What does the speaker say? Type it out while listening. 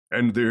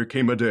And there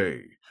came a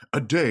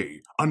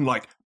day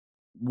unlike...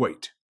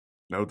 Wait,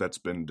 no, that's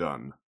been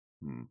done.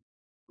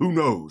 Who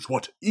knows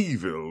what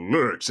evil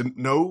lurks in...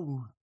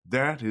 No,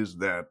 that is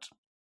that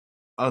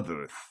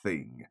other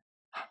thing.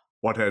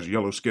 What has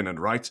yellow skin and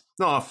rights?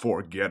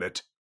 Forget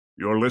it.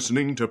 You're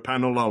listening to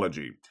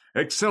Panelology.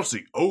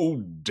 Excelsi, oh,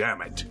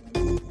 damn it.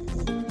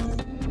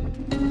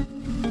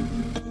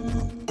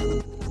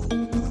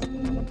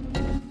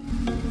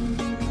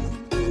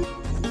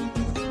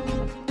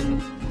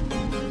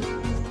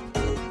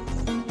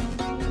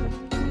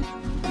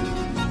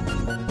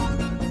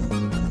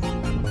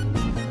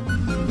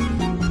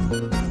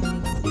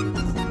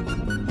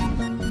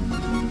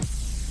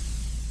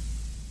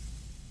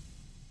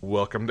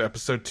 Welcome to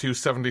episode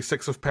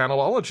 276 of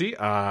Panelology.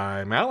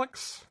 I'm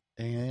Alex.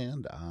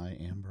 And I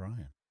am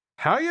Brian.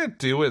 How you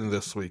doing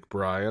this week,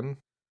 Brian?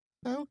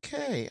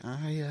 Okay,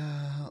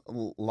 a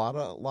lot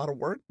of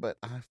work, but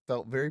I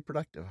felt very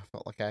productive. I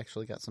felt like I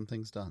actually got some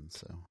things done,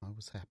 so I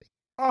was happy.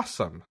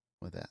 Awesome.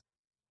 With that.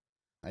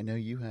 I know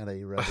you had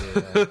a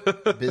rather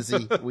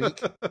busy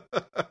week.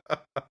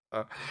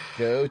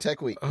 Go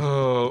Tech Week.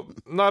 Oh,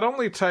 not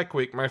only Tech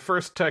Week, my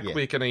first Tech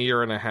Week in a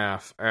year and a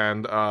half,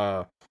 and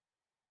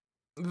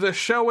the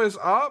show is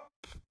up.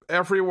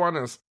 Everyone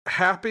is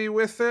happy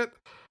with it.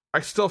 I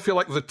still feel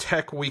like the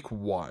Tech Week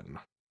won.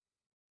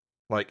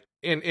 Like,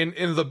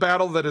 in the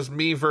battle that is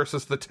me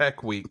versus the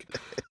Tech Week,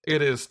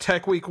 it is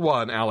Tech Week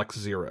 1, Alex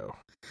 0.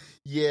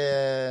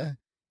 Yeah.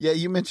 Yeah,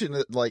 you mentioned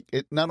it, like,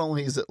 it not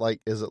only is it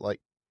like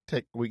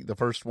Tech Week, the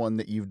first one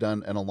that you've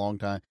done in a long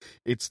time,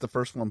 it's the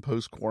first one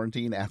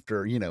post-quarantine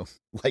after,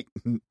 like,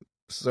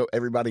 so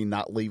everybody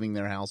not leaving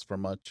their house for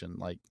much, and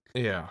like,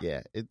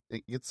 it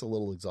gets a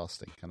little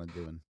exhausting kind of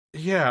doing.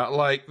 Yeah,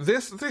 like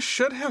this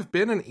should have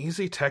been an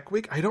easy Tech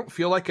Week. I don't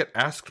feel like it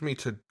asked me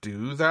to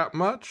do that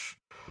much.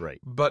 Right.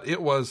 But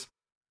it was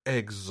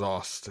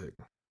exhausting.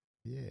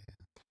 Yeah.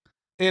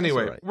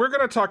 Anyway, right. We're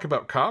going to talk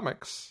about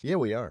comics. Yeah,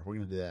 we are. We're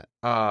going to do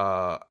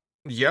that.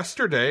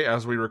 Yesterday,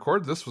 as we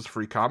record, this was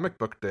Free Comic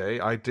Book Day.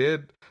 I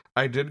did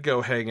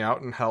go hang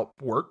out and help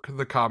work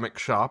the comic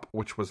shop,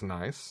 which was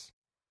nice.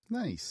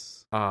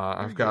 Nice.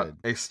 I've got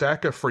a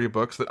stack of free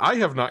books that I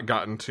have not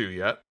gotten to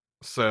yet.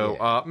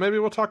 So maybe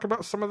we'll talk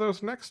about some of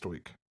those next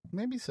week.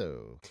 Maybe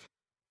so.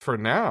 For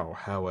now,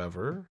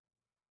 however,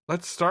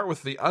 let's start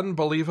with The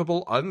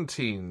Unbelievable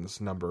Unteens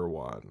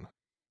 #1.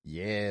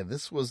 Yeah,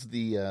 this is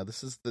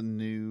the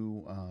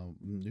new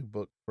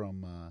book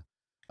from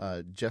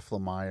Jeff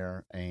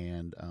Lemire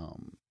and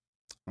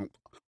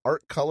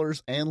Art,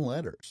 Colors, and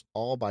Letters,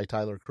 all by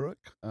Tyler Crook,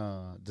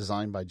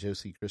 designed by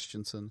Josie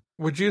Christensen.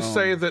 Would you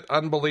say that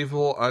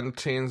Unbelievable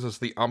Unteens is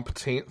the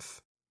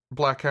umpteenth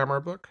Black Hammer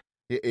book?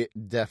 It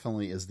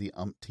definitely is the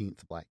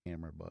umpteenth Black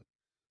Hammer book.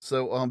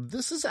 So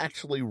this is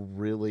actually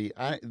really,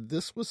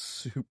 this was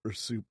super,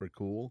 super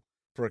cool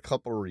for a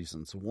couple of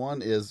reasons.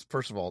 One is,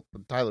 first of all,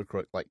 Tyler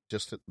Crook, like,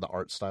 just the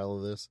art style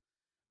of this,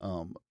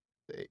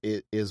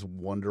 it is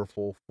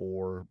wonderful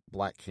for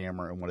Black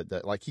Hammer and what it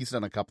does. Like, he's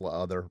done a couple of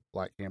other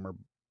Black Hammer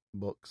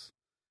books,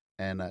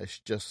 and it's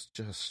just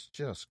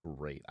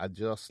great. I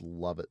just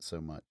love it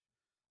so much.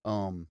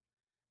 And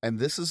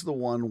this is the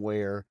one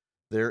where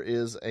there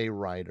is a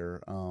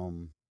writer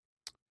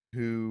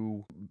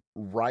who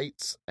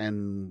writes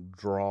and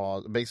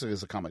draws, basically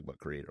is a comic book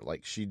creator.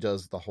 Like, she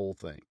does the whole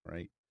thing,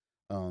 right?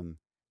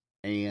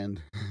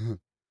 And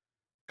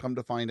come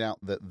to find out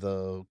that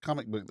the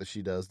comic book that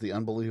she does, The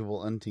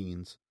Unbelievable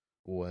Unteens,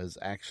 was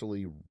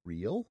actually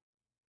real.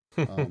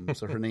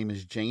 So her name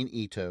is Jane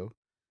Ito,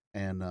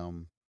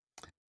 and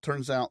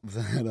turns out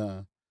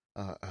that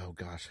oh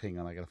gosh, hang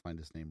on, I gotta find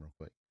his name real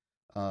quick,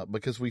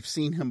 because we've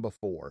seen him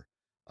before.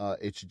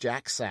 It's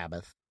Jack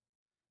Sabbath,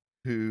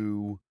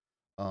 who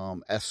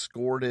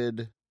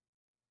escorted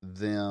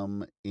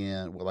them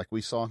in, well, like,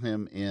 we saw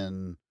him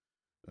in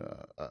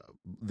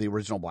the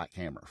original Black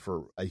Hammer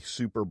for a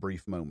super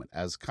brief moment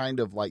as kind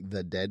of like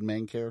the dead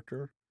man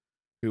character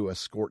who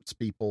escorts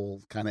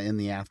people kind of in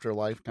the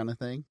afterlife kind of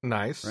thing.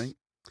 Nice. Right?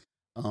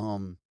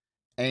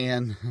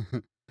 And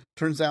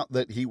turns out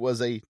that he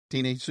was a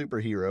teenage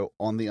superhero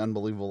on The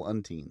Unbelievable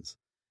Unteens.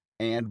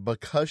 And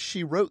because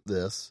she wrote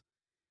this,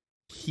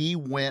 he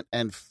went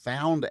and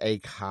found a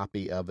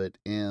copy of it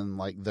in,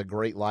 like, the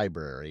Great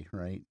Library,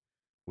 right?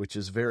 Which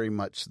is very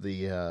much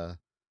the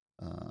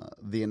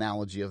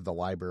analogy of the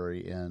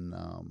library in,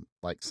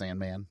 like,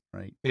 Sandman,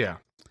 right? Yeah.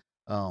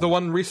 The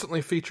one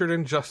recently featured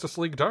in Justice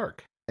League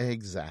Dark.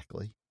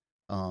 Exactly.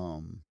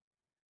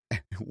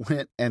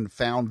 Went and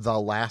found the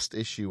last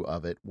issue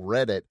of it,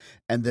 read it,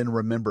 and then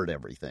remembered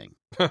everything.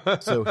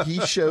 So he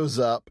shows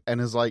up and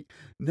is like,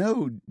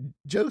 "No,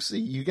 Josie,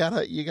 you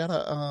gotta,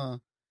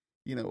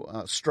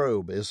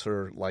 Strobe is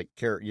her, like,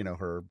 her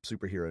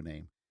superhero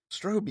name.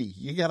 Strobe,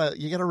 you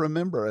gotta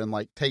remember," and,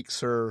 like,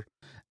 takes her,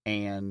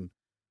 and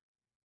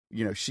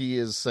she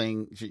is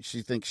saying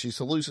she thinks she's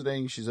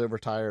hallucinating, she's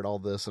overtired, all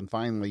this, and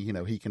finally,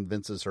 he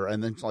convinces her,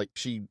 and then, like,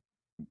 she,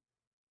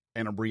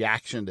 in a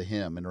reaction to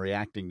him and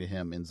reacting to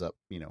him, ends up,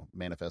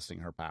 manifesting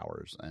her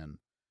powers, and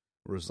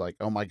was like,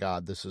 "Oh my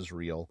God, this is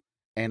real."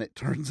 And it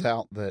turns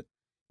out that,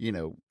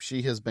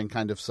 she has been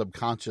kind of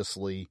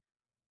subconsciously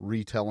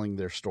retelling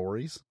their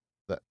stories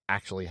that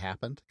actually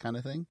happened, kind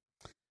of thing.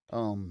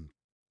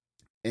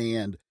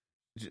 And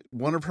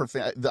one of her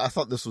I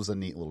thought this was a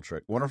neat little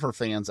trick. One of her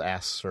fans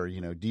asks her,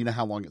 do you know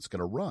how long it's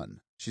going to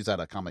run? She's at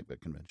a comic book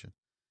convention.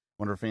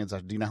 One of her fans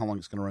asked, do you know how long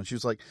it's going to run? She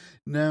was like,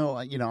 no,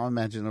 I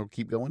imagine it'll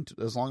keep going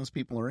as long as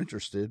people are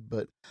interested.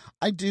 But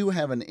I do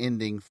have an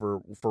ending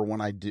for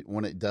when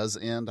it does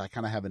end. I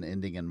kind of have an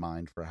ending in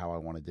mind for how I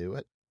want to do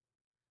it.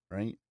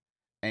 Right.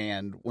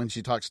 And when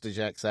she talks to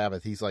Jack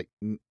Sabbath, he's like,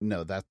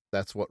 no,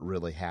 that's what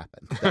really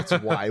happened. That's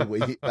why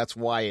that's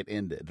why it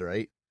ended.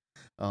 Right.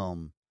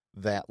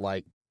 That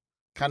like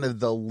kind of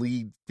the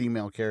lead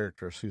female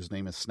character whose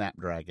name is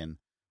Snapdragon.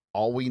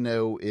 All we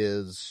know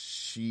is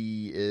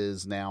she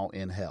is now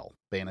in hell,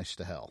 banished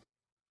to hell.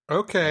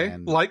 Okay.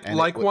 And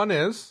one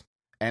is.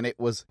 And it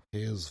was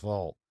his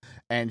fault.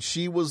 And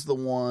she was the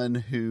one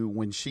who,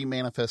 when she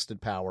manifested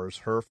powers,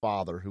 her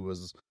father, who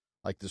was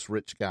like this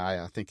rich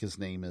guy, I think his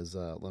name is,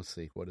 let's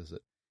see, what is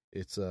it?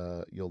 It's,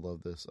 you'll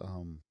love this,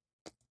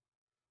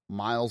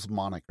 Miles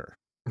Moniker.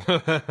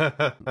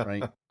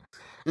 Right?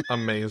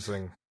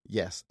 Amazing.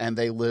 Yes, and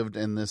they lived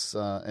in this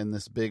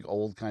big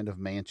old kind of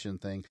mansion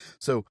thing.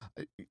 So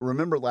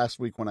remember last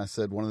week when I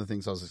said one of the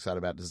things I was excited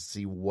about is to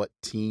see what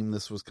team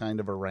this was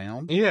kind of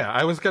around? Yeah,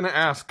 I was going to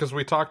ask because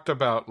we talked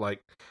about,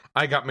 like,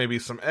 I got maybe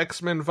some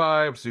X-Men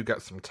vibes, you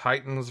got some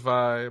Titans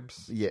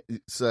vibes. Yeah,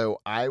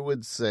 so I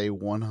would say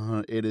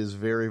it is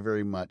very,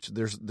 very much,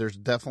 there's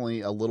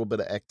definitely a little bit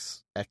of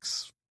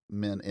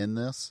X-Men in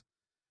this.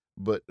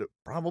 But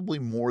probably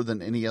more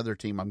than any other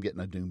team, I'm getting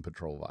a Doom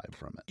Patrol vibe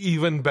from it.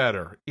 Even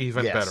better.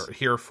 Better.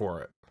 Here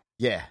for it.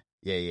 Yeah.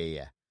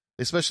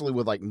 Especially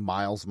with like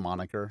Miles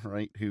Moniker,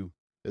 right? Who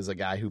is a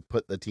guy who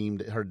put the team,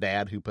 her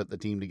dad who put the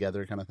team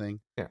together, kind of thing.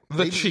 Yeah,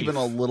 maybe chief. Even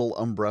a little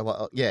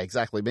Umbrella. Yeah,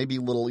 exactly. Maybe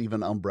a little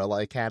even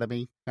Umbrella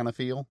Academy kind of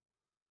feel.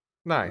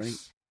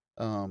 Nice.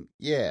 Right?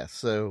 Yeah.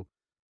 So,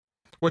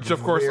 which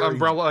of course,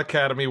 Umbrella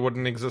Academy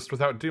wouldn't exist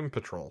without Doom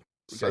Patrol.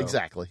 So.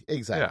 Exactly.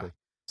 Yeah.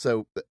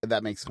 So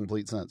that makes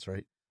complete sense,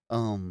 right?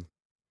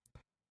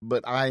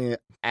 But I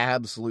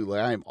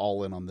am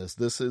all in on this.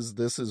 This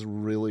is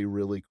really,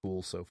 really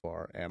cool so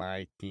far, and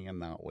I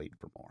cannot wait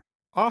for more.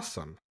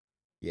 Awesome.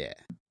 Yeah.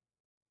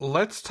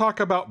 Let's talk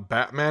about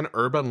Batman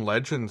Urban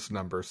Legends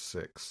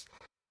 #6.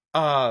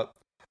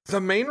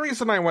 The main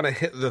reason I want to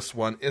hit this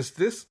one is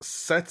this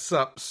sets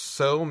up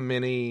so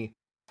many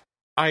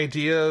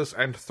ideas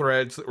and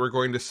threads that we're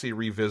going to see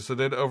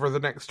revisited over the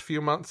next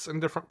few months in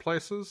different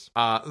places.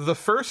 The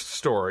first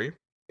story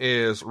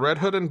is Red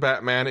Hood and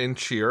Batman in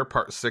Cheer,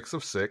 part 6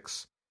 of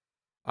 6.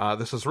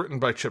 This is written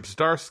by Chip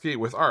Zdarsky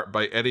with art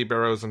by Eddie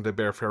Barrows and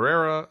DeBear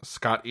Ferreira,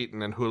 Scott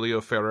Eaton and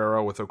Julio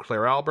Ferreira with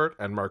Auclair Albert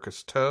and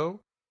Marcus Toe,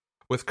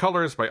 with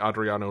colors by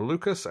Adriano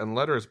Lucas and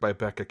letters by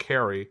Becca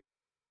Carey.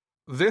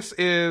 This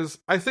is,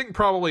 I think,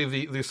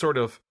 probably the sort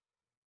of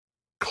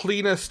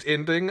cleanest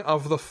ending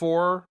of the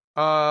four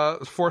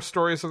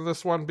stories of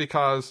this one,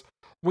 because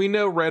we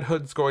know Red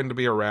Hood's going to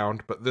be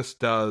around, but this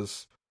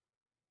does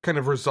kind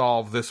of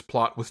resolve this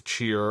plot with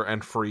Cheer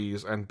and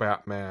Freeze and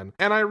Batman,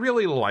 and I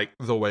really like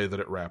the way that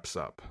it wraps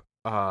up.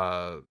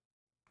 I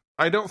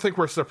don't think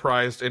we're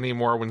surprised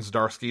anymore when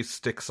Zdarsky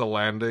sticks a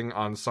landing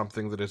on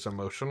something that is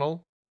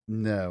emotional.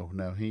 No,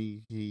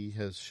 he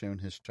has shown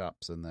his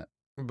chops in that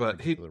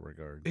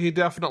regard. He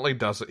definitely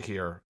does it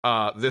here.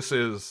 This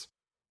is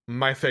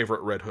my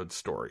favorite Red Hood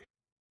story,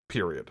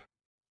 period.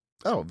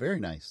 Oh, very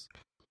nice.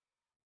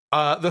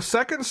 The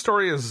second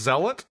story is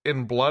Zealot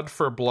in Blood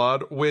for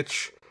Blood,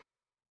 which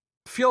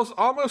feels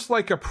almost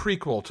like a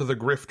prequel to the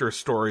Grifter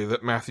story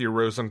that Matthew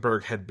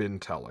Rosenberg had been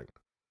telling.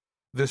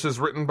 This is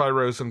written by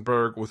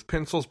Rosenberg with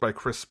pencils by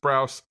Chris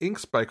Sprouse,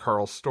 inks by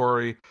Carl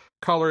Story,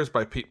 colors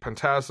by Pete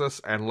Pantazis,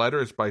 and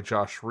letters by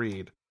Josh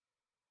Reed.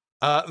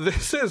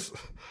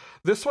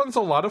 This one's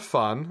a lot of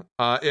fun.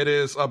 It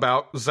is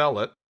about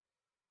Zealot,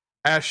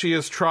 as she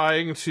is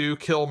trying to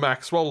kill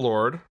Maxwell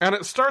Lord, and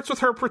it starts with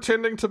her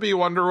pretending to be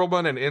Wonder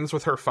Woman and ends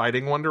with her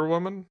fighting Wonder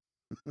Woman.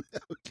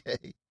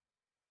 Okay.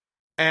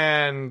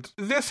 And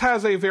this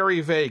has a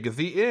very vague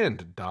 "the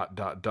end ...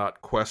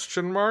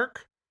 question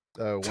mark"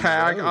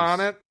 tag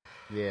on it.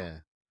 Yeah.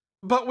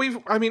 But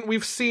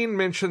we've seen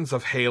mentions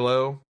of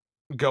Halo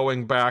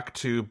going back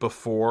to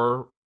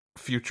before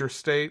Future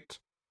State.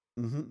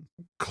 Mm-hmm.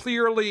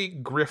 Clearly,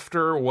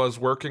 Grifter was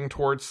working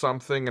towards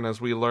something, and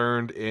as we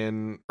learned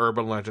in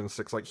Urban Legends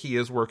 6, like, he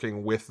is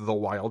working with the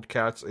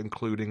Wildcats,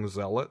 including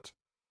Zealot.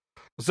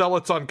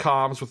 Zealot's on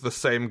comms with the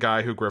same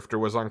guy who Grifter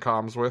was on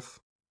comms with.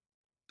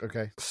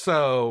 Okay.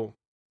 So,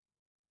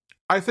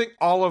 I think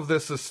all of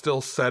this is still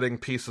setting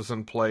pieces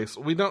in place.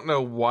 We don't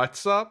know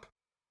what's up,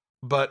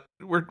 but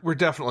we're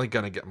definitely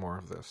going to get more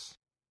of this.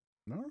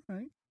 All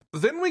right.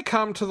 Then we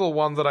come to the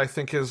one that I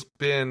think has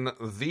been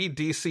the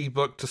DC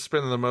book to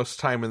spend the most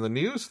time in the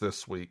news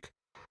this week.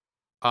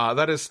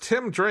 That is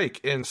Tim Drake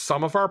in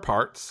Some of Our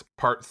Parts,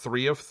 part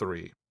 3 of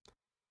 3.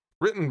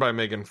 Written by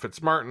Megan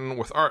Fitzmartin,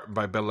 with art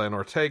by Belen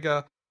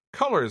Ortega,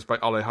 colors by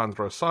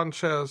Alejandro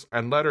Sanchez,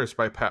 and letters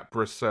by Pat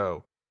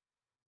Brissot.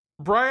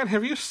 Brian,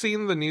 have you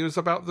seen the news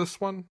about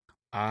this one?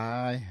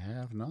 I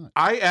have not.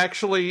 I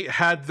actually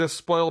had this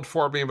spoiled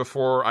for me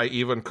before I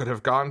even could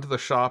have gone to the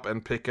shop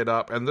and pick it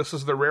up, and this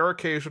is the rare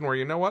occasion where,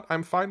 you know what,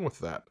 I'm fine with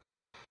that.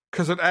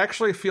 Because it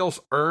actually feels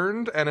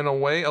earned and in a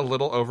way a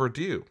little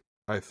overdue,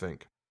 I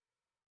think.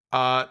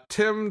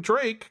 Tim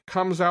Drake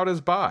comes out as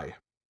bi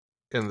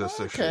in this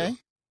issue.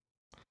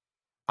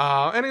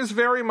 And he's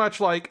very much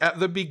like at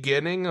the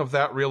beginning of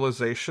that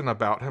realization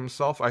about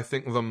himself. I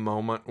think the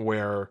moment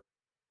where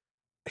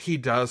he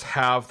does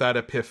have that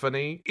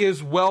epiphany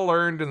is well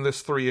earned in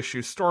this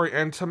 3-issue story,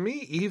 and to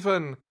me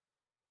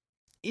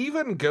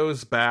even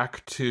goes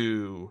back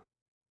to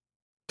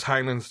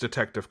Tynion's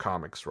Detective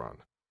Comics run.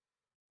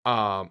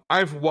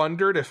 I've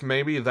wondered if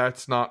maybe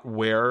that's not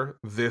where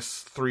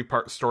this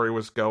 3-part story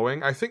was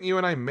going. I think you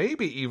and I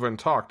maybe even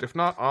talked, if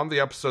not on the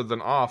episode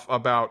then off,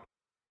 about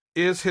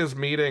is his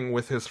meeting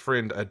with his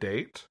friend a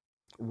date?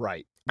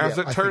 Right. As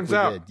it turns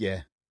out,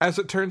 yeah. As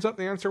it turns out,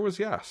 the answer was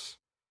yes.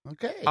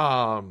 Okay.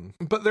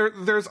 But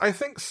there's I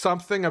think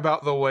something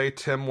about the way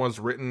Tim was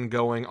written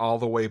going all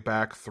the way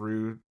back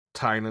through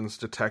Tynion's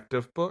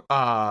detective book,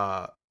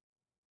 that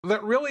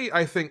really,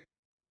 I think,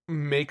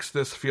 makes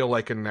this feel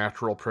like a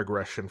natural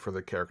progression for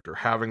the character,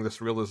 having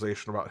this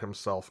realization about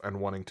himself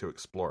and wanting to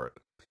explore it.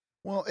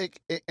 Well,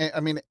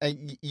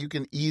 you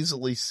can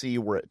easily see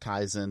where it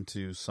ties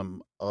into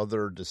some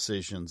other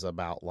decisions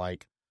about,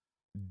 like,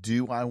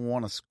 do I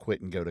want to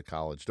quit and go to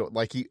college?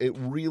 It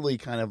really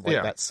kind of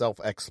like that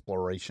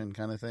self-exploration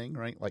kind of thing,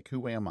 right? Like,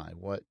 who am I?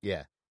 What?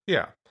 Yeah.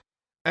 Yeah.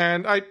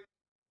 And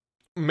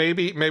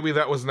maybe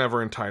that was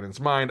never in Tynion's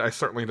mind. I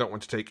certainly don't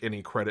want to take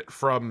any credit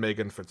from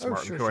Megan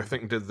Fitzmartin, who I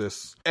think did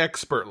this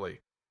expertly.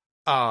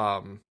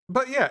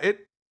 But yeah,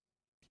 it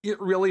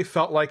really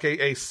felt like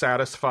a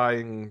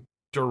satisfying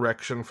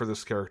direction for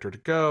this character to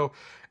go.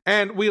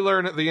 And we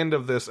learn at the end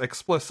of this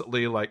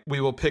explicitly, like, we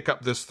will pick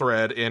up this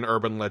thread in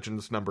Urban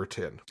Legends number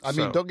 10. I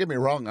mean, don't get me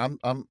wrong,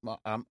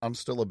 I'm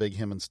still a big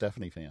him and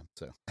Stephanie fan,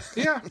 so.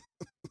 Yeah.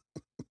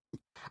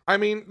 I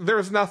mean,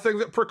 there's nothing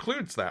that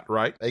precludes that,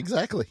 right?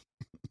 Exactly.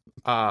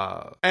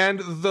 And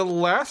the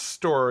last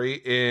story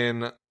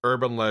in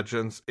Urban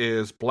Legends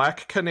is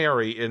Black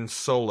Canary in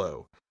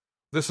Solo.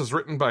 This is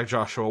written by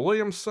Joshua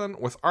Williamson,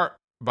 with art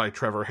by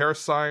Trevor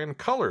Hairsine,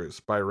 colors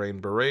by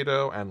Rain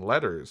Barreto, and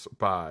letters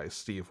by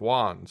Steve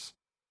Wands.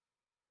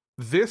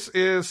 This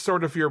is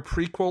sort of your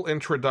prequel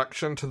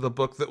introduction to the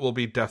book that will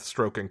be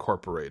Deathstroke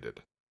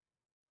Incorporated.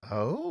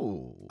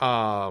 Oh.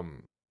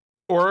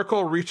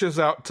 Oracle reaches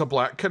out to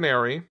Black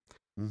Canary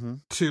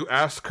to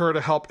ask her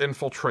to help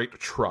infiltrate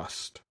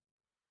Trust.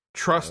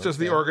 Trust is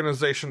the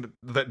organization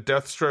that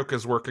Deathstroke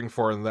is working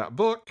for in that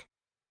book.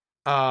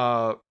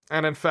 And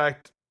in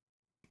fact,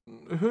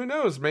 who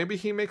knows? Maybe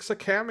he makes a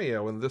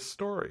cameo in this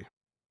story.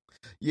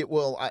 Yeah,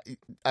 well,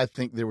 I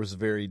think there was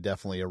very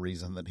definitely a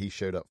reason that he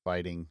showed up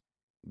fighting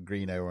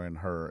Green Arrow and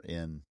her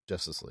in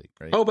Justice League,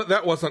 right? Oh, but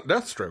that wasn't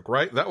Deathstroke,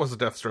 right? That was a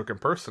Deathstroke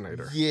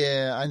impersonator.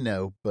 Yeah, I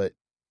know, but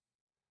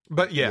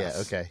yes.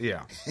 Yeah, okay.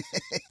 Yeah.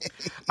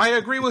 I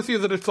agree with you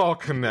that it's all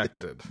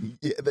connected.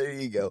 Yeah, there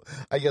you go.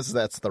 I guess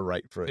that's the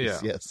right phrase. Yeah.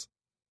 Yes.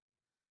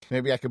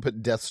 Maybe I could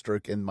put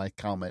Deathstroke in my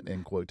comment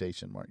in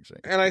quotation marks.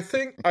 Right? And I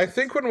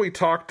think when we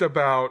talked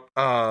about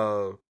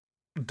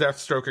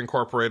Deathstroke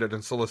Incorporated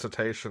and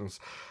solicitations,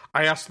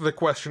 I asked the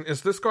question,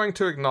 is this going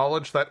to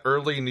acknowledge that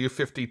early New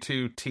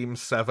 52 Team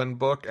 7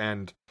 book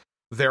and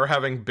their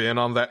having been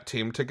on that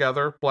team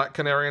together, Black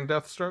Canary and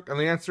Deathstroke? And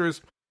the answer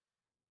is,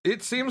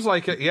 it seems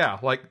like it, yeah.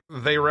 Like,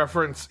 they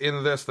reference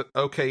in this that,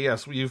 okay,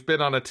 yes, you've been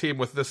on a team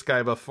with this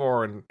guy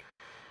before, and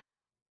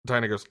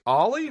Dinah goes,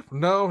 Ollie?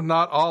 No,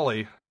 not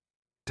Ollie.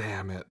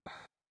 Damn it.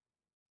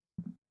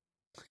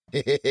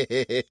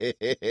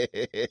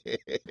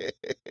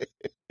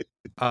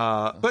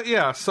 But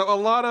yeah, so a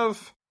lot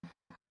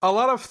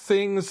of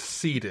things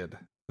seeded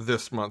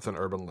this month in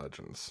Urban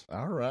Legends.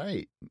 All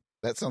right.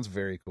 That sounds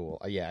very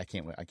cool. Yeah, I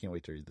can't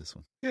wait to read this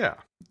one. Yeah.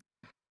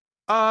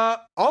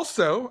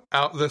 Also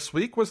out this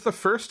week was the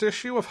first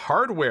issue of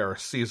Hardware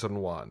Season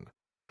 1.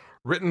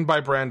 Written by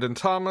Brandon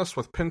Thomas,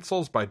 with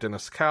pencils by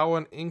Dennis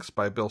Cowan, inks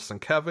by Bill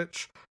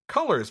Sienkiewicz,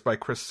 colors by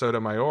Chris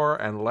Sotomayor,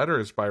 and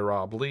letters by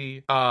Rob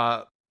Lee.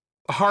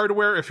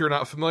 Hardware, if you're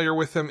not familiar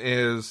with him,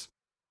 is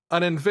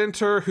an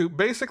inventor who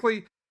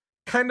basically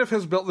kind of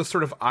has built this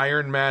sort of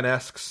Iron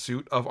Man-esque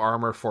suit of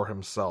armor for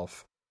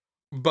himself,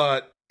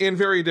 but in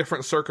very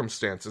different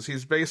circumstances.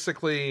 He's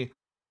basically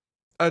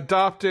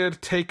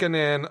adopted, taken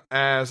in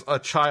as a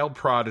child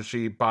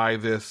prodigy by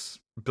this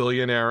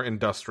billionaire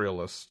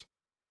industrialist.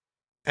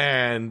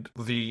 And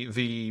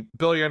the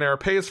billionaire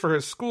pays for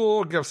his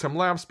school, gives him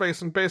lab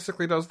space, and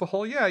basically does the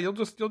whole, yeah, you'll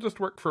just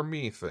work for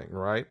me thing,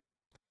 right?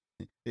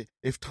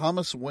 If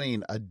Thomas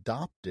Wayne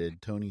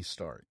adopted Tony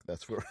Stark,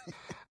 that's where...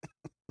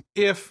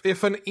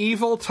 if an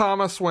evil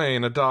Thomas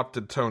Wayne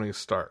adopted Tony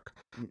Stark.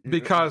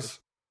 Because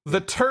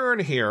the turn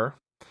here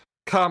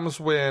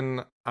comes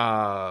when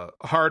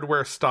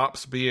Hardware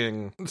stops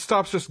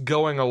just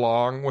going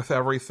along with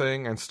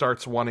everything and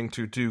starts wanting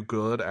to do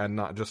good and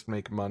not just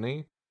make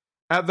money.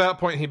 At that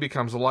point, he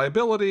becomes a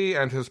liability,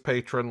 and his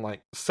patron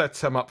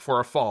sets him up for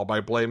a fall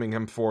by blaming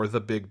him for the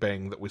Big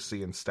Bang that we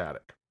see in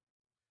Static.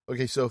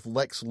 Okay, so if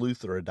Lex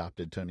Luthor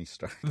adopted Tony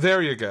Stark,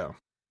 there you go.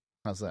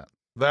 How's that?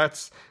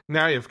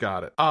 Now you've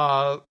got it.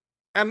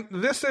 And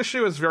this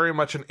issue is very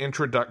much an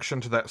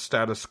introduction to that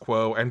status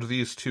quo and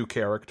these two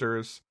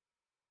characters.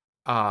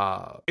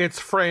 It's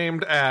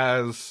framed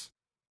as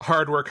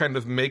Hardware kind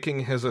of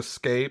making his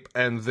escape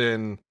and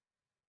then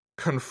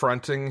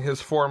confronting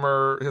his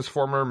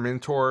former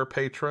mentor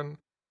patron.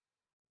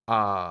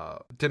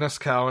 Dennis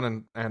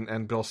Cowan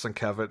and Bill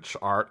Sienkiewicz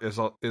art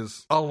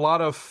is a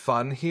lot of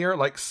fun here.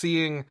 Like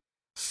seeing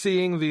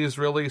these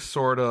really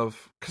sort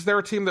of, because they're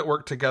a team that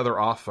work together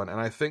often, and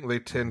I think they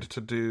tend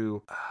to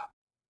do.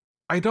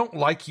 I don't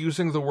like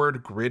using the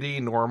word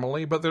gritty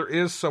normally, but there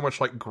is so much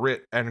like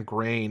grit and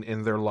grain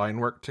in their line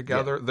work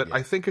together that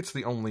I think it's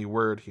the only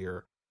word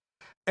here.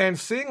 And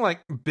seeing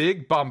like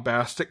big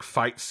bombastic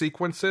fight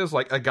sequences,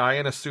 like a guy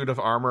in a suit of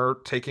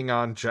armor taking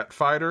on jet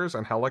fighters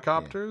and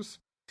helicopters.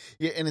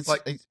 Yeah, and it's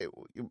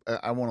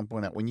I want to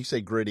point out, when you say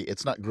gritty,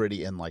 it's not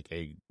gritty in like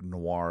a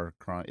noir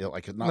crime,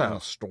 like it's not in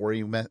a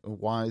story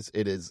wise.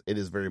 It is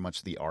very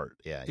much the art.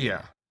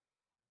 Yeah.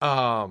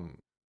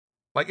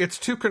 Like it's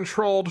too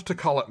controlled to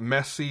call it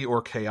messy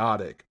or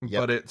chaotic,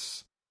 but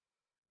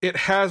it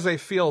has a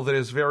feel that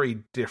is very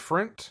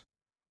different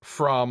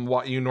from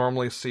what you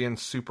normally see in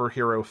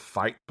superhero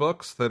fight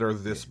books that are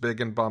this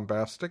big and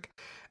bombastic.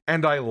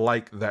 And I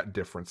like that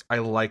difference. I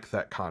like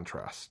that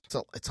contrast.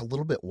 It's a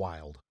little bit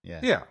wild.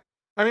 Yeah. Yeah.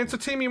 I mean, it's a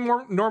team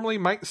you normally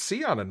might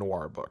see on a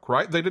noir book,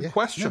 right? They did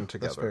Question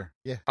together.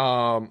 That's fair.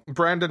 Yeah.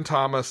 Brandon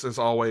Thomas is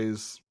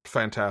always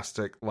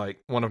fantastic. Like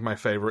one of my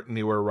favorite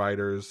newer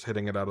writers,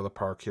 hitting it out of the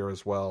park here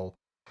as well.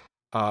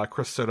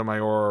 Chris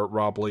Sotomayor,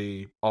 Rob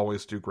Lee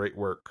always do great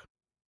work,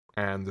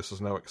 and this is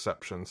no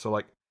exception. So,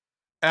 like,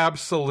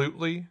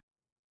 absolutely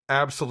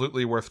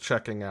worth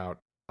checking out.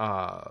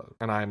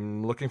 And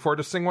I'm looking forward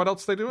to seeing what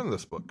else they do in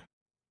this book.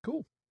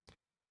 Cool.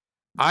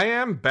 I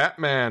Am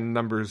Batman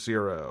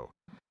 #0.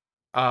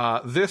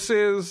 This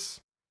is,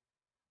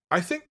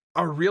 I think,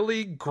 a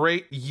really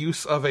great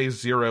use of a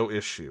zero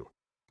issue.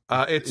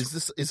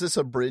 Is this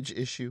a bridge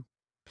issue?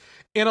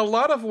 In a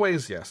lot of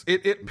ways, yes.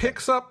 It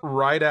picks up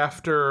right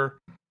after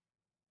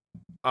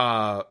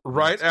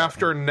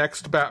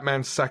Next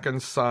Batman's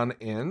Second Son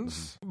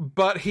ends,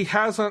 but he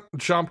hasn't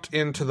jumped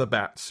into the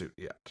bat suit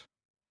yet.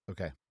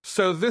 Okay.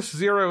 So this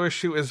zero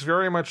issue is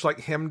very much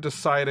like him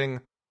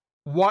deciding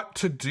what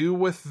to do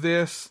with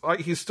this.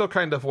 Like he's still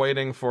kind of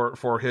waiting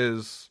for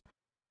his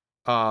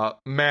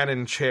man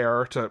in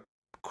chair to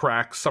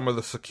crack some of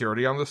the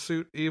security on the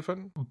suit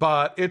even.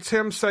 But it's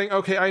him saying,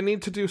 okay, I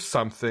need to do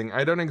something.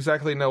 I don't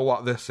exactly know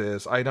what this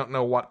is. I don't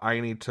know what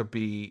I need to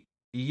be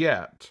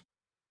yet.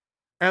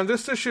 And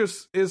this issue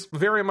is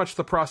very much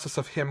the process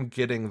of him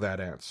getting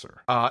that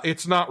answer.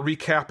 It's not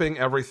recapping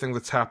everything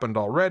that's happened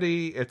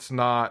already. It's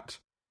not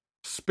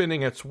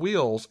spinning its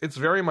wheels. It's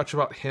very much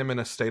about him in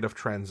a state of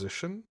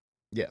transition.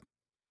 Yeah.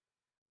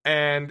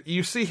 And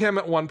you see him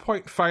at one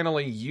point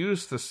finally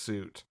use the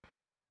suit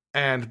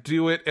and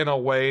do it in a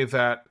way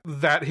that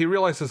he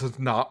realizes is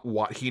not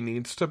what he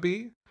needs to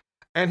be.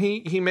 And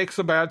he makes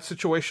a bad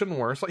situation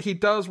worse. Like, he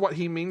does what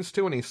he means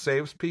to and he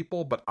saves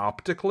people, but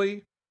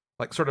optically,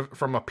 like sort of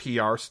from a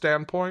PR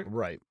standpoint,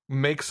 right,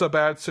 makes a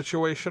bad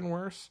situation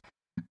worse.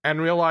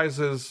 And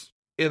realizes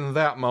in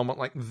that moment,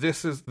 like,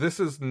 this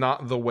is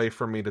not the way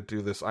for me to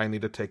do this. I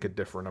need to take a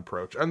different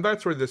approach. And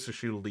that's where this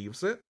issue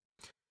leaves it.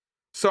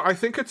 So I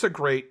think it's a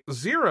great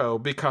zero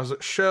because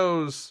it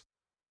shows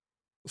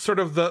sort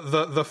of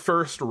the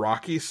first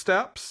rocky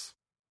steps.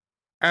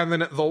 And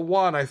then at the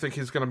one, I think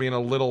he's going to be in a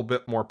little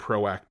bit more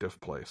proactive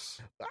place.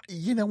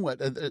 You know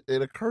what?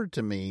 It occurred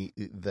to me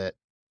that,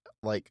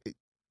 like,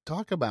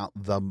 talk about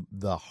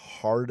the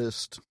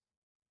hardest,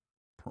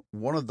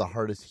 one of the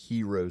hardest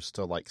heroes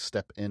to, like,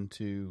 step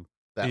into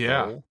that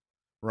role,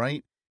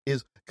 right?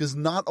 Is because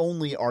not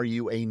only are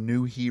you a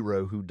new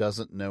hero who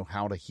doesn't know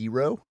how to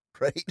hero,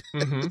 right,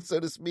 so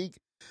to speak,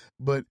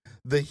 but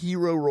the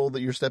hero role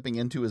that you're stepping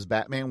into is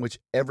Batman, which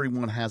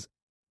everyone has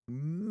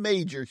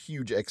major,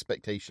 huge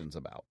expectations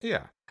about.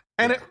 Yeah.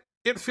 And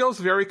it feels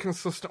very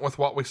consistent with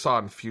what we saw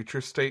in Future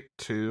State,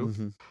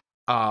 too,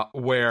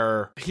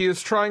 where he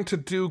is trying to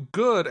do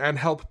good and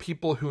help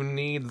people who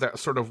need that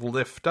sort of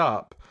lift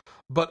up,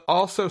 but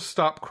also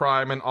stop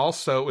crime, and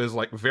also is,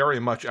 like, very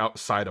much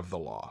outside of the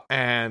law.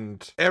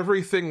 And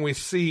everything we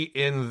see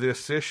in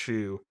this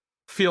issue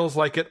feels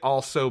like it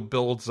also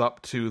builds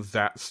up to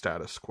that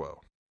status quo.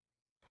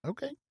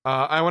 Okay.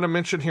 I want to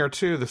mention here,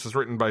 too, this is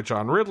written by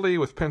John Ridley,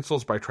 with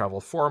pencils by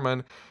Travel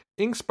Foreman,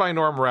 inks by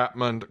Norm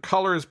Rapmund,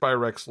 colors by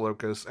Rex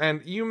Locus,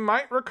 and you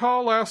might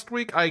recall last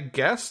week I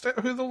guessed at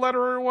who the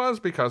letterer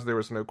was because there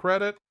was no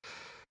credit,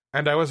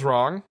 and I was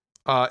wrong.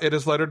 It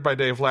is lettered by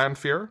Dave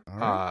Lanphier,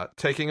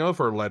 taking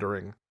over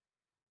lettering.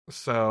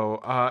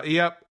 So,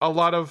 yep, a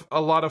lot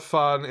of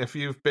fun. If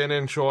you've been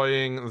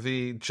enjoying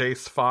the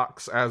Jace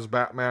Fox as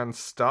Batman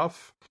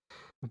stuff,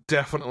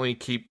 definitely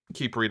keep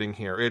reading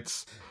here.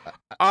 It's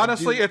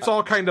honestly, it's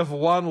all kind of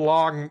one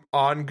long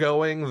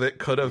ongoing that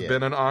could have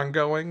been an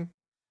ongoing.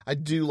 I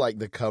do like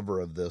the cover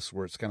of this,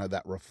 where it's kind of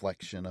that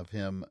reflection of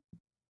him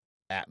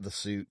at the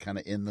suit, kind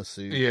of in the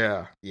suit.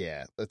 Yeah,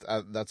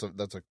 that's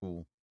a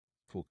cool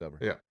cover.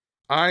 Yeah,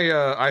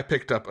 I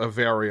picked up a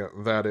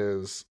variant that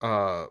is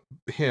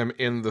him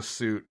in the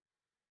suit,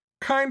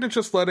 kind of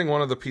just letting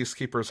one of the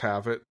Peacekeepers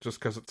have it, just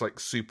because it's like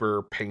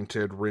super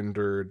painted,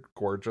 rendered,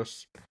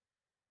 gorgeous.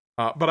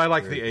 But I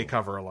like the A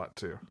cover a lot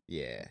too.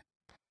 Yeah.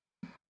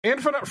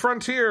 Infinite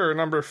Frontier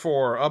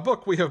 #4, a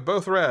book we have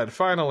both read.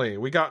 Finally,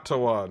 we got to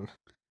one.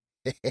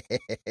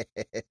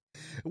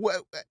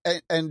 Well,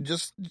 and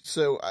just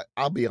so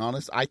I'll be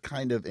honest, I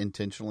kind of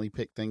intentionally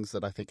pick things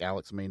that I think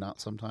Alex may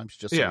not sometimes,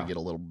 just so we get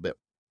a little bit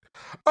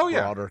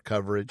broader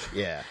coverage.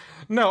 Yeah.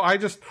 No,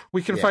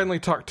 we can finally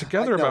talk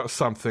together about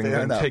something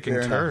and taking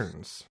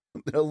turns.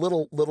 A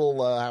little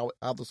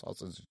how the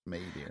sausage is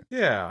made here.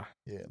 Yeah.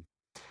 Yeah.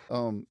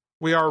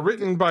 We are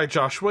written by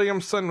Josh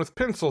Williamson with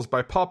pencils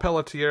by Paul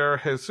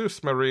Pelletier,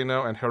 Jesus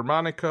Marino, and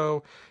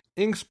Germanico.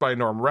 Inks by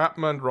Norm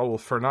Rapmund, Raul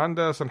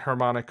Fernandez, and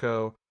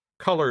Germanico.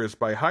 Colors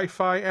by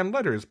Hi-Fi, and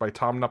letters by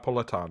Tom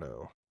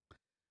Napolitano.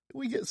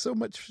 We get so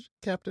much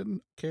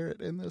Captain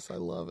Carrot in this. I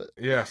love it.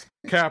 Yes.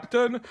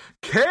 Captain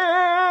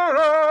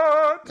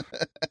Carrot!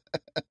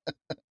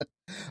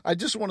 I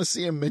just want to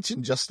see him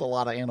mention just a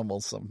lot of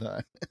animals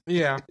sometime.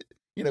 Yeah.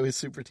 His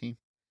super team.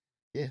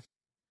 Yeah.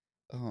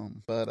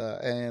 And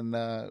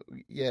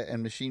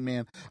Machine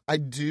Man. I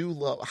do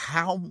love,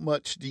 how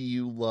much do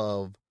you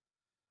love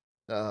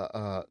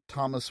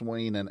Thomas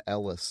Wayne and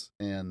Ellis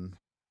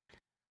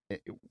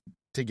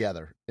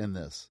together in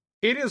this?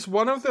 It is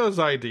one of those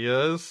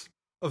ideas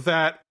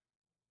that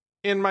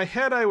in my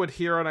head I would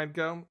hear and I'd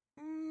go,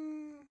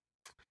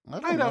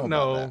 I don't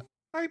know.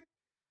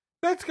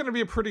 That's going to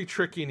be a pretty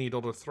tricky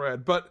needle to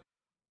thread. But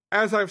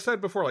as I've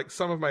said before, like,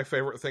 some of my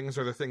favorite things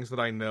are the things that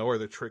I know are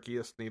the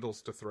trickiest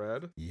needles to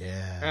thread.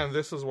 Yeah. And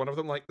this is one of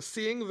them. Like,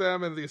 seeing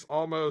them in these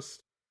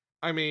almost,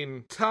 I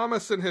mean,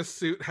 Thomas in his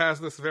suit has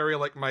this very,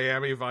 like,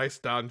 Miami Vice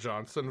Don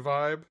Johnson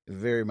vibe.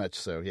 Very much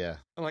so, yeah.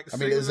 And, like, I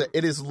mean,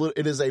 it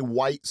is a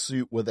white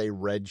suit with a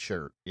red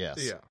shirt, yes.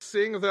 Yeah.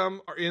 Seeing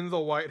them in the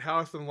White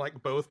House and,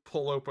 like, both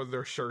pull open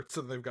their shirts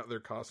and they've got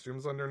their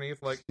costumes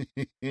underneath, like...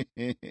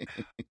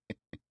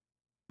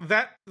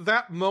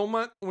 That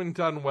moment, when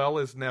done well,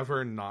 is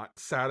never not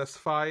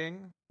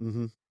satisfying.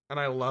 Mm-hmm. And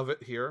I love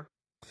it here.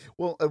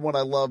 Well, and what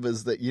I love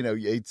is that,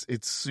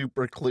 it's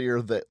super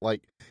clear that,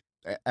 like,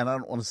 and I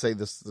don't want to say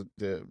this,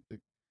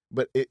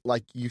 but it,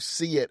 like, you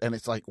see it and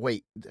it's like,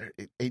 wait,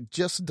 it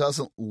just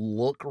doesn't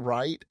look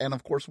right. And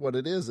of course, what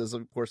it is,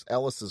 of course,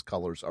 Ellis's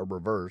colors are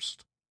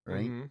reversed,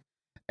 right? Mm-hmm.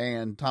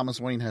 And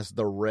Thomas Wayne has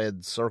the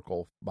red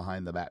circle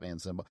behind the Batman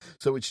symbol.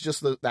 So it's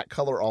just that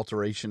color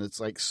alteration. It's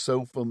like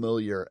so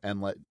familiar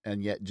and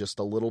yet just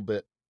a little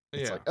bit.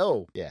 It's like,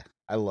 oh yeah,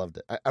 I loved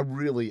it. I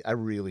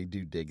really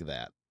do dig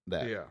that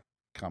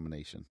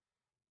combination.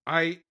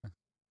 I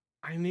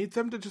need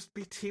them to just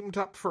be teamed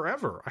up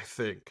forever, I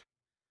think.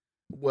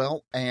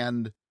 Well,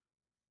 and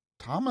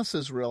Thomas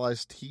has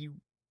realized I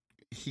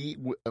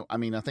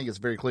think it's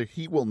very clear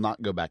he will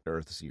not go back to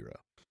Earth Zero.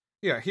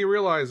 Yeah, he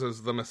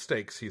realizes the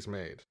mistakes he's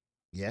made.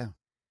 Yeah.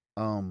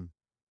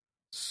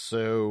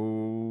 So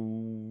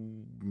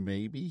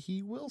maybe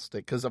he will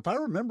stick. Because if I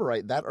remember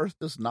right, that Earth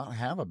does not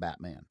have a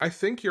Batman. I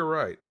think you're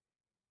right.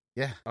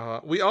 Yeah.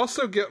 We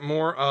also get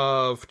more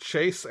of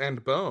Chase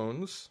and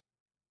Bones.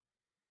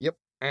 Yep.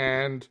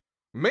 And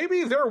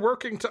maybe they're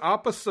working to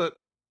opposite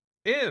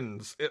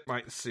ends, it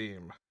might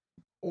seem.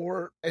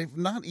 Or if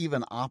not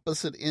even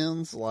opposite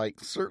ends, like,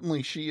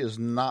 certainly she is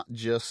not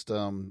just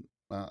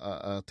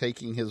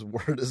taking his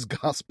word as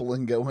gospel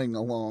and going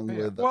along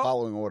with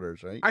following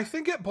orders, right? I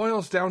think it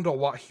boils down to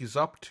what he's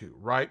up to,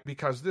 right?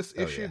 Because this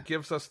issue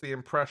gives us the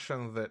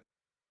impression that,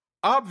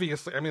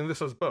 obviously, I mean, this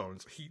is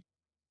Bones.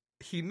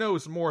 He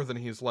knows more than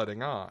he's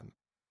letting on.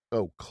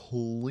 Oh,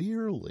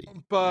 clearly.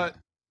 But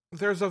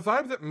there's a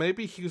vibe that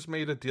maybe he's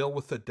made a deal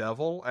with the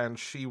devil and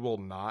she will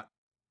not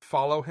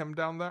follow him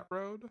down that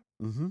road.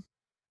 Mm-hmm.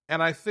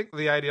 And I think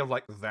the idea of,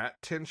 like,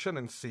 that tension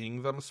and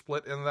seeing them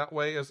split in that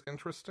way is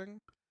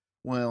interesting.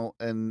 Well,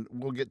 and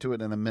we'll get to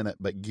it in a minute,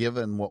 but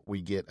given what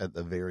we get at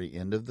the very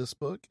end of this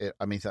book,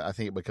 I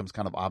think it becomes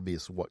kind of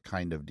obvious what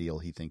kind of deal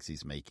he thinks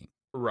he's making.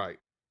 Right.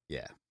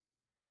 Yeah.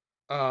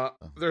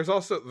 There's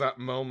also that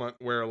moment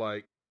where,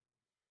 like,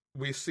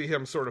 we see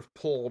him sort of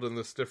pulled in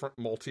this different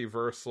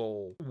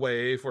multiversal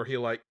wave where he,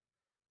 like,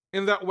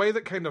 in that way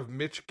that kind of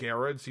Mitch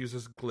Gerrits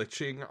uses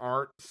glitching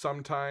art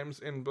sometimes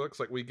in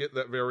books. Like, we get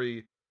that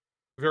very,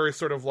 very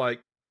sort of,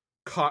 like,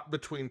 caught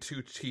between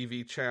two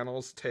TV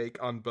channels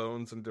take on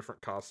Bones and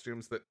different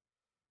costumes that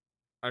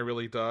I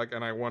really dug,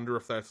 and I wonder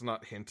if that's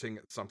not hinting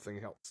at something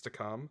else to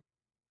come.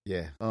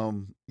 Yeah.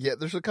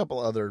 There's a couple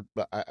other,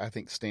 I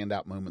think,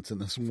 standout moments in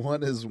this.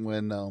 One is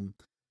when,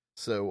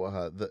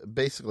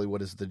 basically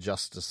what is the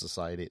Justice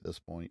Society at this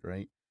point,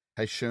 right,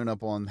 has shown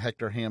up on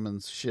Hector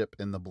Hammond's ship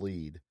in the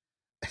Bleed.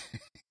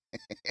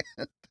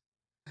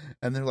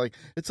 And they're like,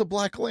 it's a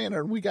Black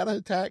Lantern. We got to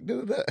attack.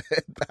 And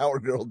Power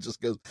Girl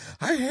just goes,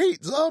 I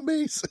hate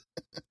zombies.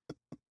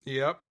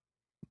 Yep.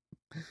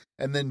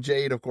 And then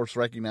Jade, of course,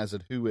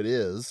 recognizes who it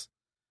is.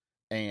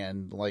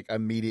 And like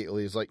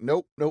immediately is like,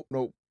 nope.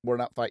 We're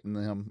not fighting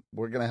him.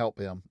 We're going to help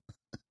him.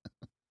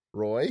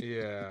 Roy?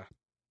 Yeah.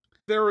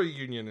 Their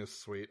reunion is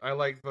sweet. I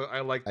like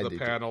the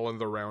panel and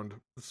the round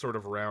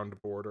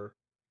border.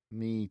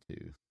 Me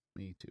too.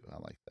 I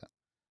like that.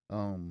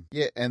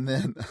 Yeah, and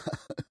then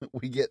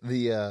we get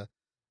the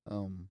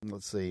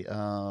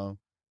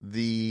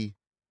the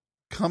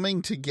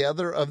coming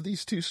together of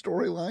these two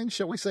storylines,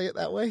 shall we say it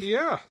that way?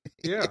 Yeah.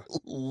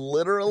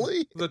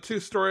 Literally. The two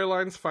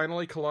storylines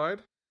finally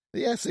collide.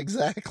 Yes,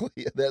 exactly.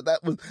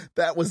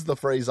 That was the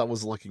phrase I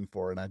was looking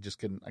for, and I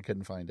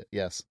couldn't find it.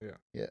 Yes.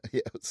 Yeah.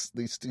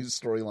 These two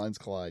storylines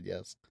collide.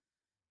 Yes.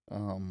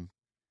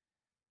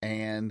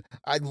 And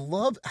I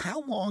love,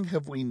 how long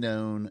have we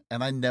known,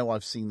 and I know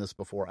I've seen this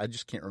before, I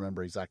just can't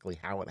remember exactly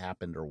how it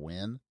happened or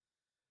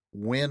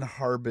when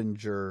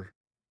Harbinger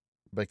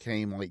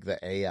became like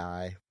the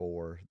AI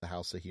for the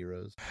House of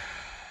Heroes.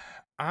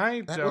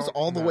 That was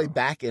all the way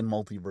back in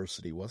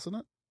Multiversity, wasn't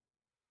it?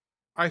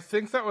 I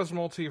think that was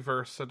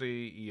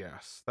Multiversity,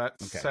 yes.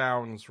 That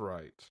sounds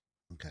right.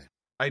 Okay.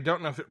 I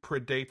don't know if it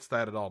predates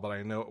that at all, but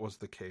I know it was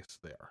the case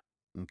there.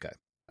 Okay.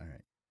 All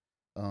right.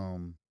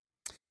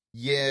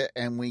 Yeah,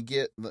 and we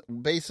get,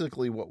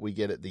 basically what we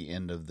get at the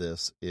end of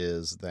this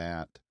is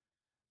that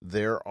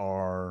there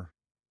are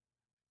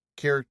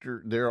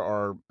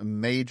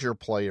major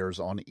players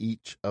on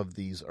each of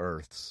these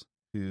Earths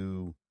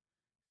who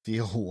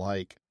feel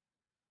like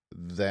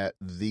that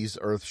these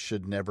Earths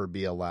should never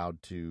be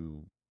allowed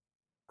to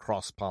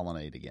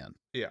cross-pollinate again.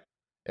 Yeah.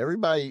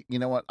 Everybody, you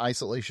know what?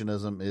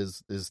 Isolationism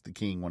is the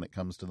king when it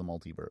comes to the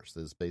multiverse.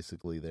 Is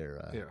basically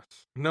their yes.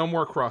 No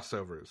more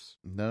crossovers.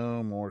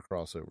 No more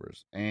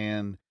crossovers.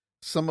 And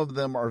some of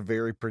them are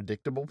very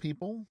predictable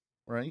people,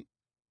 right?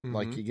 Mm-hmm.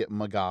 Like you get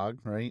Magog,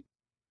 right?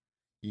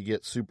 You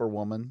get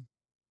Superwoman.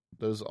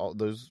 Those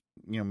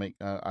make.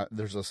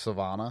 There's a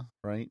Savannah,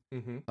 right?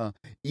 Mm-hmm.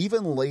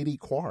 Even Lady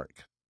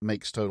Quark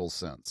makes total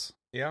sense.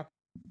 Yeah.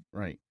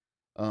 Right.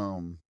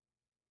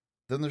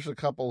 Then there's a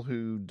couple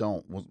who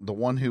don't. The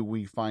one who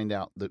we find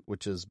out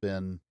which has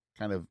been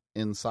kind of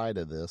inside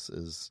of this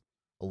is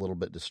a little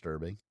bit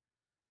disturbing.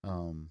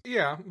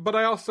 Yeah, but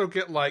I also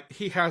get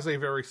he has a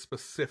very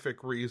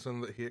specific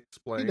reason that he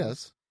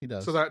explains. He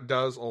does. So that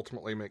does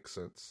ultimately make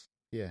sense.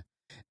 Yeah.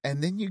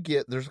 And then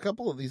there's a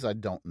couple of these I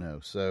don't know.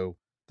 So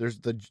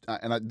there's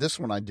this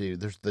one I do.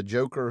 There's the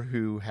Joker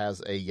who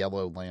has a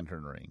yellow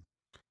lantern ring.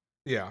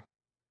 Yeah.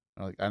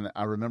 And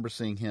I remember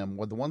seeing him.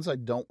 Well, the ones I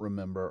don't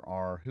remember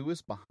are who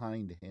is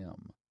behind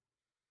him.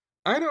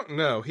 I don't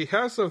know. He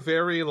has a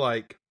very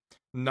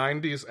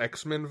 90s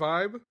X-Men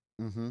vibe.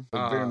 Mm-hmm.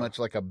 Very much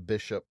like a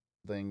bishop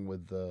thing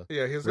with the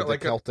he's got the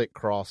Celtic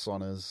cross on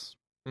his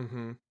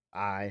mm-hmm.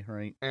 eye,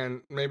 right?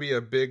 And maybe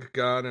a big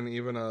gun and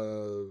even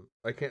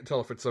I can't tell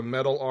if it's a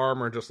metal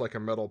arm or just like a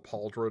metal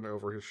pauldron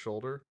over his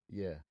shoulder.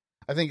 Yeah.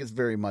 I think it's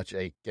very much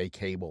a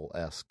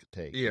Cable-esque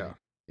take. Yeah. Right?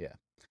 Yeah.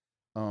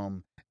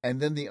 And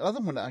then the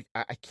other one, I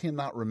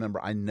cannot remember.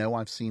 I know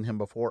I've seen him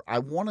before. I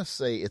want to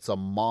say it's a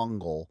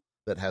Mongol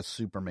that has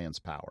Superman's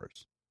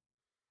powers.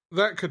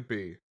 That could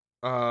be.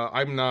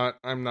 I'm not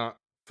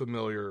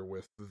familiar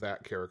with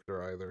that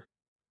character either.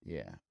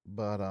 Yeah,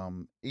 but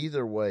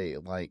either way,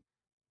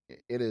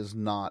 it is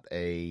not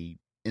a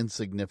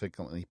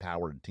insignificantly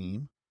powered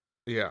team.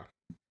 Yeah.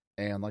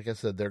 And like I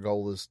said, their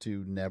goal is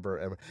to never,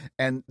 ever.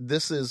 And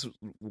this is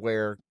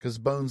where, because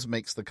Bones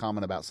makes the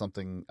comment about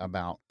something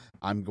about,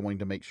 I'm going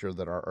to make sure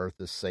that our Earth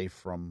is safe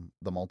from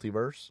the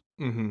multiverse.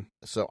 Mm-hmm.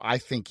 So I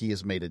think he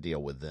has made a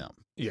deal with them.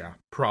 Yeah,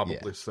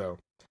 probably so.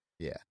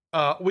 Yeah.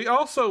 We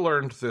also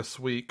learned this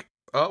week,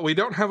 we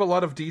don't have a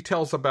lot of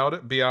details about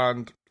it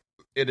beyond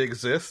it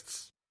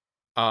exists.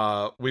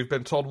 We've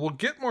been told we'll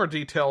get more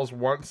details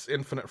once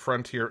Infinite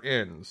Frontier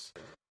ends.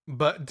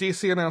 But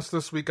DC announced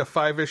this week a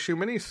 5-issue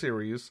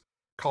miniseries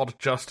called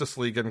Justice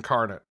League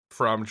Incarnate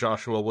from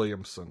Joshua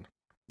Williamson.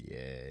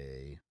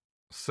 Yay.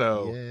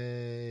 So,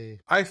 Yay.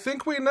 I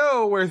think we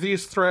know where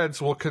these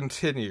threads will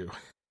continue.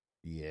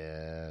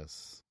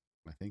 Yes,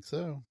 I think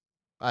so.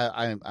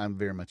 I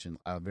very much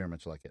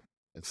like it.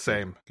 It's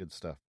same good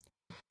stuff.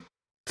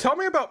 Tell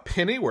me about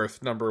Pennyworth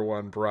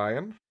 #1,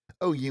 Brian.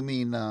 Oh, you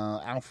mean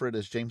Alfred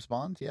as James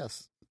Bond?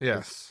 Yes.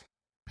 Yes.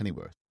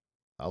 Pennyworth.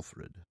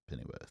 Alfred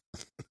Pennyworth.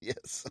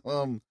 Yes.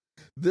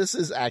 This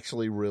is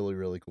actually really,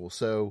 really cool.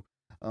 So,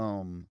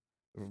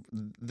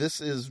 this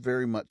is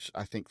very much,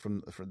 I think,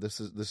 this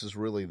is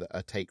really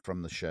a take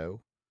from the show.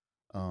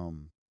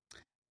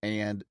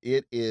 And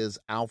it is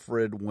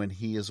Alfred when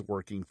he is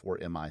working for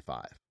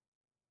MI5.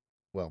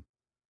 Well,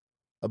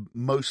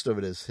 most of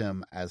it is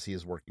him as he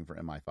is working for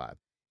MI5.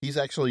 He's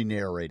actually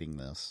narrating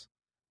this,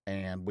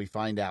 and we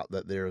find out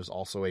that there is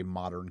also a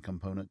modern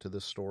component to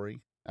this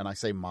story. And I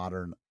say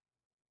modern,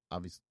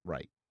 obviously,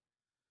 right.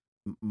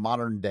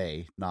 Modern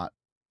day, not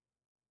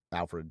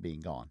Alfred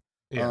being gone.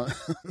 Yeah.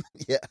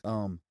 Yeah.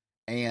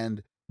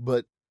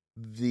 But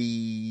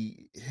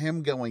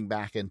him going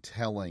back and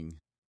telling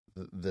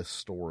this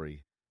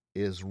story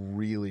is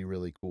really,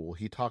 really cool.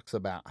 He talks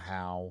about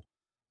how,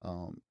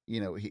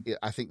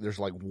 I think there's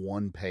like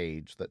one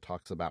page that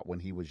talks about when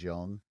he was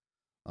young,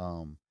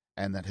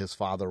 and that his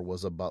father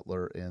was a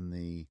butler in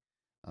the,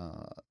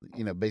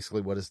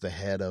 basically what is the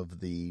head of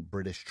the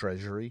British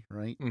Treasury,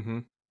 right?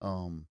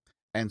 Mm-hmm.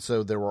 And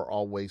so there were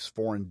always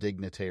foreign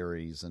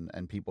dignitaries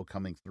and people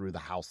coming through the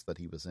house that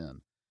he was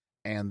in,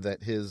 and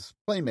that his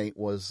playmate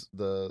was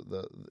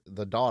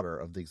the daughter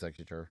of the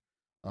executor,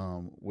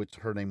 which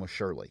her name was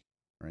Shirley,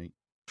 right?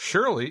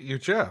 Shirley, you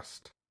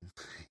jest.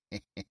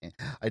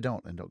 I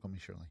don't call me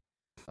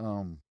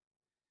Shirley.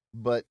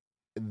 But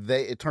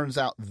it turns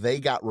out they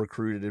got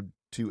recruited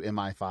to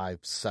MI5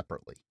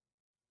 separately,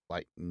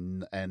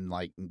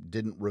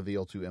 didn't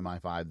reveal to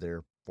MI5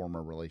 their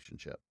former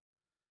relationship.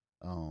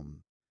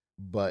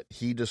 But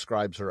he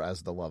describes her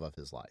as the love of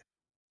his life.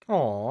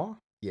 Aww.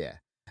 Yeah.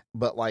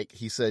 But like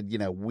he said,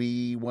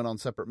 we went on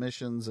separate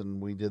missions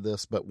and we did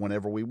this, but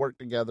whenever we worked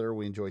together,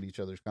 we enjoyed each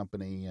other's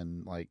company,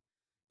 and like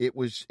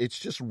it's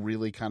just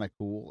really kind of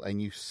cool,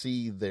 and you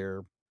see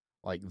them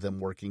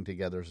working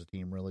together as a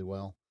team really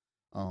well.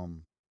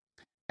 And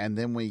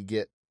then we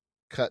get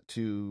cut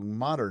to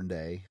modern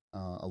day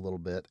a little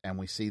bit, and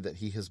we see that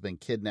he has been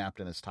kidnapped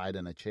and is tied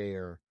in a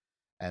chair,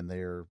 and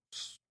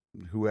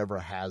whoever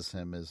has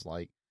him is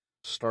like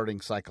starting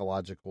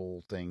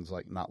psychological things,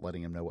 like not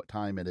letting him know what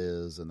time it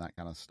is and that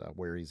kind of stuff,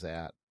 where he's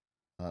at,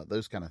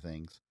 those kind of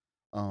things.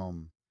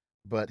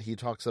 But he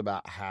talks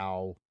about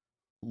how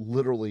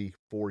literally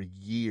for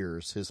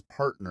years his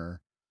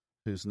partner,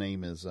 whose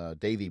name is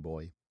Davy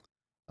Boy,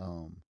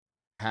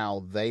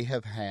 how they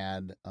have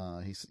had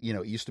it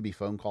used to be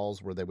phone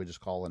calls where they would just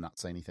call and not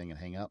say anything and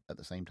hang up at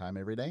the same time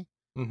every day,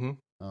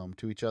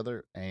 to each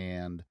other,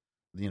 and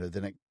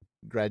then it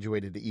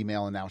graduated to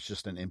email, and now it's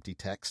just an empty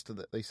text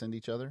that they send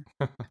each other.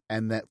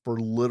 And that for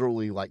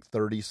literally like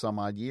 30 some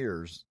odd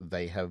years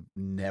they have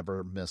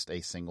never missed a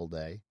single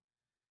day.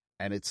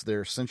 And it's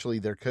essentially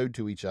their code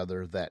to each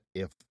other that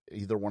if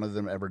either one of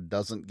them ever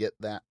doesn't get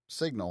that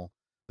signal,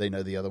 they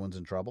know the other one's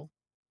in trouble.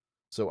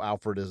 So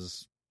Alfred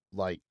is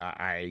like,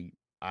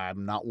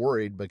 I'm not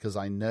worried, because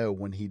I know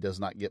when he does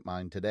not get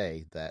mine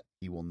today that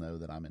he will know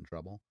that I'm in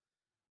trouble.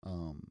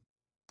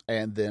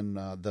 And then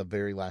the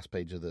very last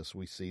page of this,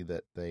 we see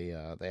that they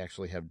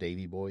actually have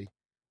Davy Boy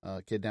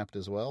kidnapped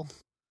as well.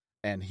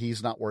 And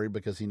he's not worried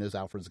because he knows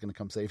Alfred's going to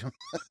come save him.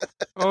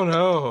 Oh,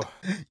 no.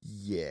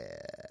 Yeah.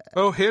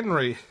 Oh,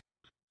 Henry.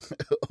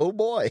 Oh,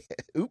 boy.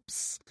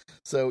 Oops.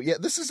 So, yeah,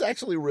 this is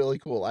actually really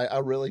cool. I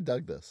really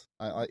dug this.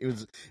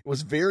 It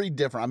was very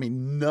different. I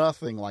mean,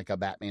 nothing like a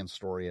Batman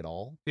story at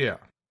all. Yeah.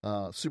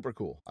 Super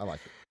cool. I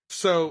like it.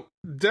 So,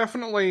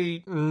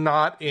 definitely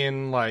not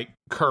in, like,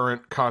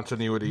 current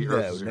continuity. No.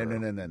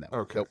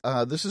 Okay. Nope.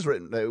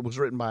 It was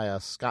written by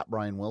Scott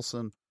Bryan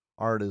Wilson.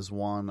 Art is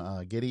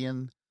Juan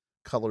Gideon.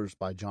 Colors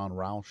by John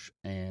Rausch.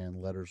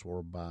 And letters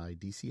were by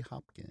DC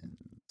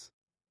Hopkins.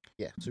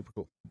 Yeah, super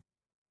cool.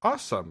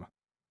 Awesome.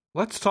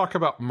 Let's talk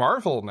about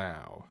Marvel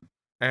now.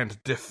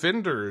 And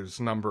Defenders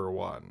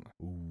 #1.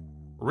 Ooh.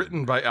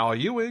 Written by Al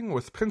Ewing,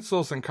 with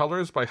pencils and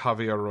colors by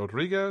Javier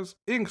Rodriguez,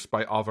 inks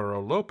by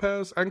Alvaro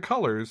Lopez, and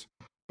colors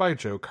by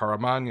Joe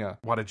Caramagna.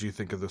 What did you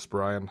think of this,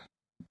 Brian?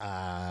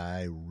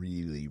 I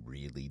really,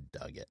 really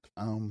dug it.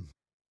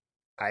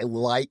 I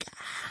like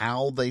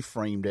how they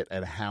framed it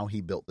and how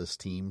he built this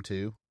team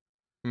too.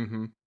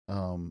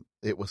 Mm-hmm.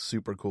 It was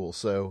super cool.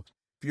 So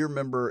if you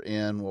remember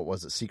in, what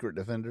was it, Secret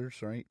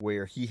Defenders, right?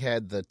 Where he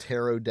had the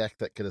tarot deck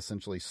that could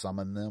essentially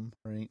summon them,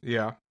 right?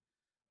 Yeah.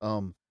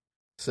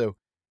 So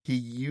he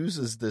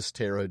uses this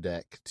tarot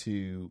deck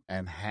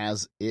and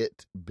has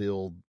it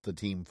build the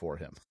team for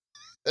him.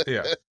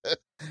 Yeah.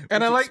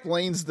 And I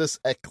explains this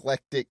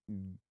eclectic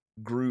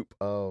group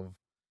of,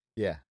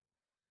 yeah.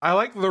 I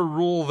like the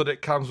rule that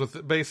it comes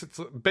with.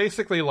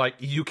 Basically, like,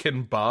 you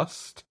can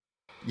bust.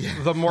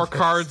 Yeah. The more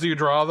cards you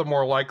draw, the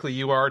more likely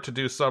you are to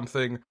do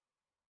something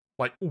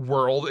like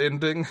world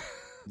ending.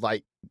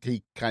 Like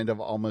he kind of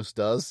almost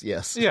does,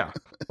 yes. Yeah.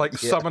 Like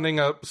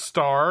summoning a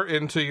star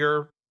into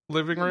your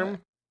living room.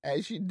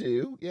 As you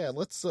do. Yeah,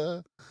 let's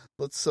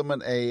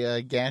summon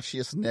a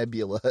gaseous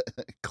nebula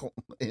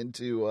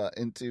into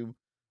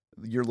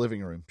your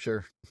living room.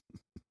 Sure.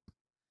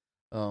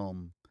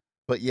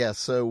 But yeah,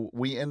 so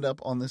we end up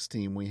on this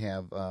team. We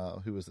have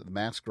who was it? The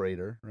Masked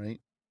Raider,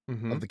 right?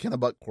 Mm-hmm. Of the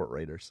Kennebunkport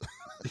Raiders.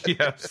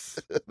 Yes.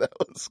 That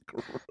was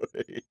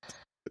great.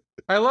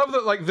 I love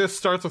that, like, this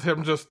starts with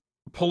him just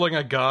pulling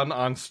a gun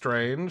on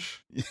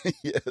Strange.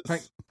 Yes.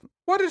 Like,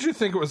 what did you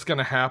think it was going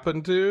to happen,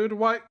 dude?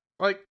 Why?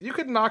 Like, you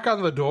could knock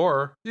on the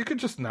door. You could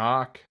just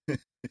knock. I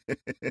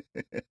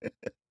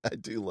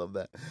do love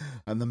that.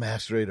 I'm the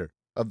Masked Raider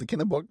of the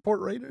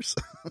Kennebunkport Raiders.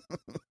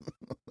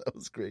 That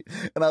was great.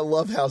 And I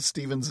love how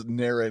Steven's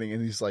narrating,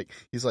 and he's like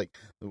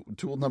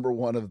tool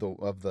 #1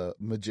 of the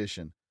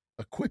magician,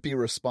 a quippy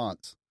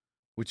response,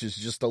 which is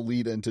just a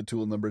lead into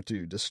tool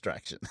 #2,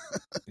 distraction.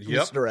 Yep.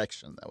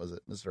 Misdirection. That was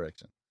it.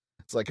 Misdirection.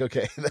 It's like,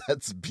 okay,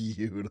 that's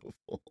beautiful.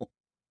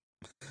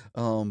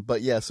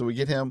 But yeah, so we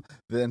get him.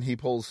 Then he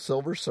pulls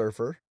Silver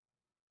Surfer.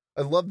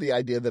 I love the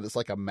idea that it's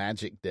like a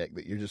magic deck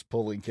that you're just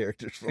pulling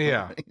characters from.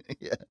 Yeah.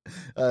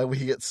 Yeah. We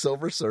get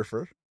Silver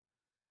Surfer.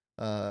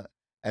 And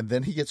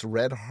then he gets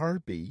Red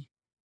Harpy,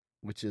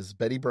 which is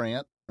Betty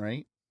Brant,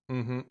 right?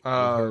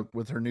 Mm-hmm.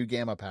 With her new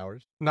gamma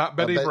powers. Not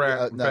Betty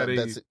Brant. No,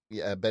 Betty.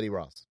 Betty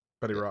Ross.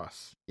 Betty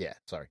Ross. Yeah,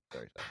 sorry.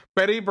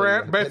 Betty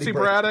Brant, Betsy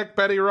Braddock,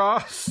 Betty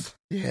Ross.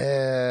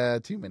 Yeah,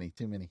 too many.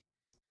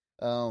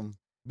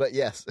 But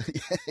yes,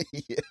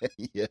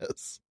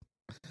 yes.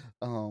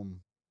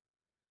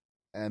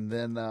 And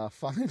then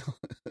finally,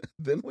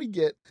 then we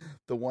get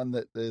the one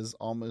that is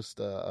almost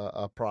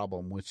a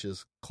problem, which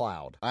is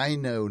Cloud. I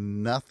know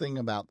nothing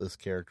about this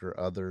character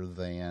other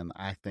than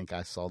I think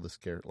I saw this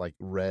character, like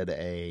read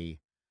a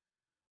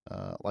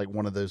like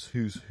one of those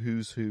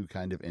who's who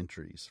kind of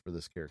entries for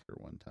this character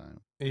one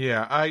time.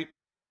 Yeah,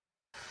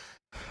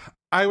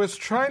 I was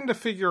trying to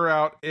figure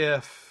out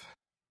if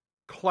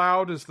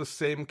Cloud is the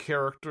same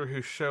character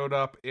who showed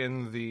up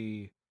in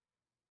the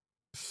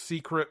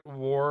Secret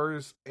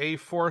Wars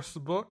A-Force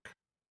book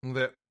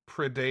that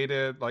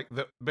predated, like,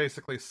 that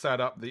basically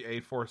set up the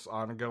A-Force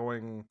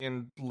ongoing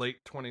in late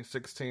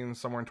 2016,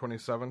 somewhere in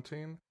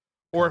 2017,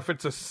 or if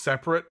it's a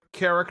separate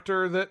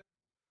character that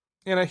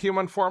in a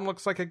human form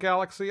looks like a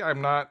galaxy.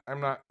 I'm not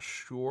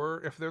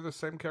sure if they're the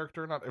same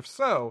character or not. If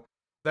so,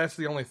 that's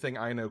the only thing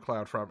I know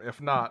Cloud from.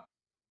 If not,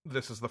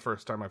 this is the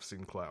first time I've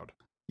seen Cloud.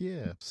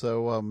 Yeah.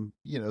 So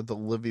the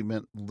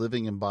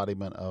living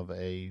embodiment of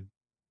a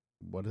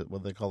what do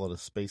they call it, a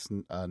space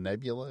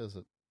nebula, is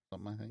it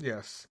something, I think?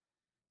 Yes.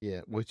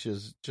 Yeah, which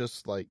is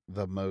just like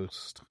the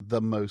most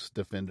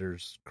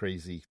Defenders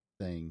crazy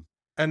thing.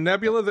 A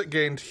nebula that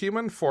gained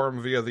human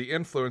form via the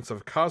influence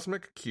of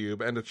Cosmic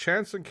Cube and a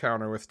chance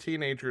encounter with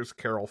teenagers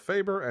Carol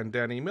Faber and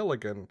Danny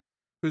Milligan,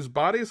 whose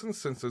bodies and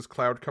senses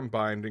Cloud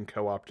combined and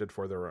co-opted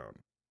for their own.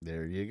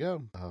 There you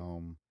go.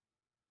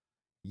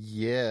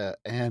 Yeah,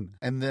 and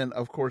then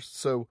of course,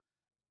 so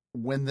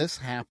when this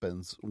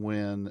happens,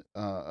 when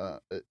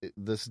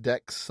this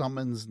deck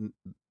summons,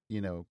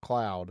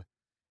 Cloud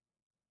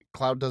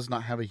does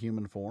not have a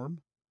human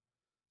form.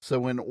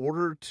 So in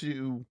order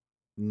to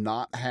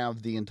not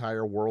have the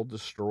entire world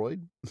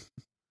destroyed,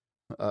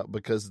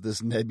 because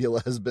this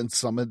nebula has been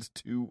summoned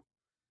to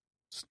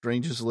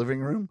Strange's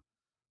living room,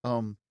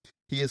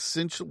 he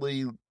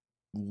essentially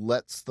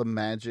lets the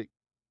magic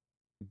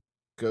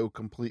go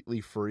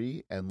completely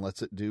free and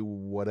lets it do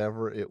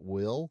whatever it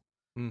will.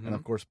 Mm-hmm. And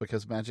of course,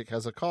 because magic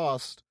has a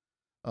cost,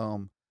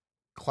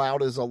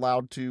 Cloud is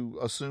allowed to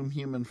assume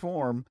human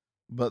form,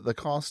 but the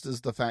cost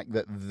is the fact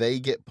that they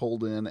get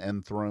pulled in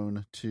and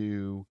thrown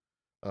to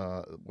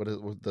what is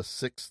the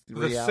sixth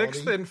reality? The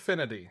sixth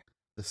infinity.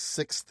 The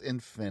sixth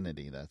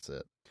infinity, that's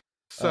it.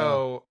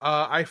 So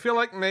I feel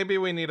like maybe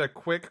we need a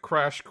quick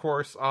crash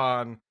course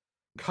on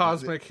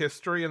cosmic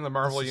history in the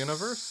Marvel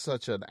Universe.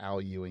 Such an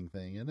Al Ewing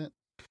thing, isn't it?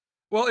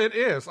 Well, it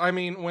is. I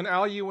mean, when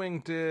Al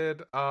Ewing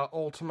did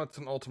Ultimates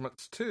and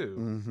Ultimates 2,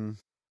 Mm-hmm.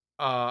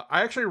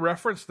 I actually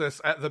referenced this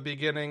at the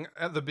beginning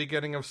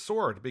of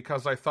Sword,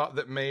 because I thought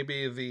that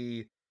maybe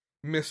the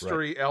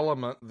mystery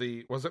element,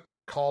 was it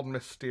called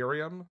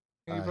Mysterium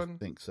even? I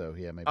think so,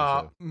 yeah, maybe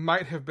so.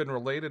 Might have been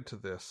related to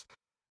this.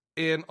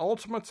 In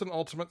Ultimates and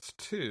Ultimates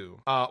 2,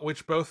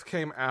 which both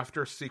came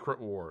after Secret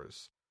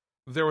Wars,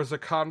 there was a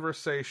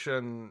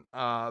conversation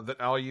that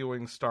Al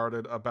Ewing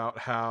started about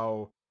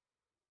how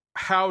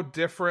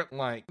different,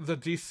 like, the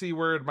DC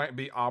word might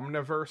be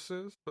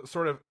omniverses, but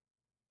sort of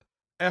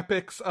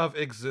epics of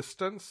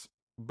existence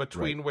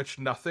between which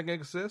nothing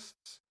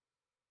exists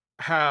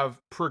have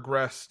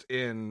progressed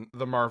in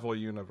the Marvel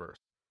Universe.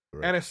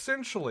 Right. And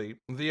essentially,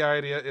 the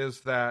idea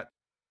is that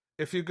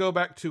if you go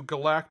back to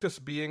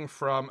Galactus being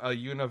from a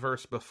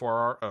universe before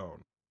our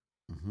own,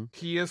 mm-hmm.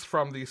 he is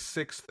from the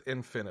sixth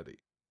infinity.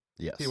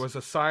 Yes. He was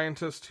a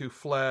scientist who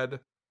fled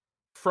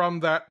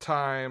from that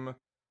time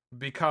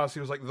because he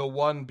was like the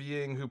one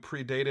being who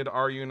predated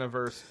our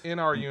universe. In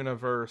our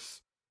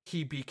universe,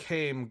 he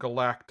became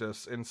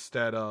Galactus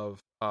instead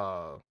of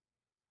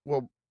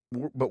well,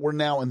 but we're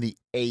now in the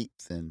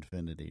eighth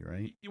infinity,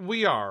 right?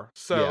 We are.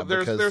 So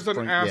there's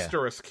an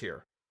asterisk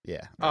here.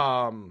 Yeah.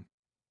 Right.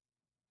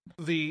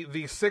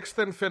 The sixth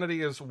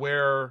infinity is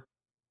where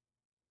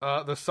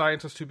the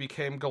scientist who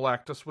became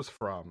Galactus was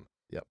from.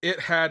 Yep. It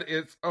had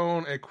its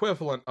own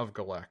equivalent of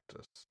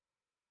Galactus.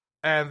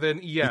 And then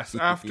yes,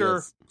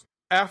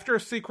 after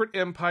Secret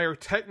Empire,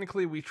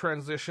 technically we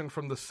transition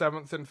from the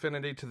seventh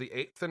infinity to the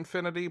eighth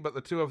infinity, but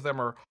the two of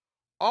them are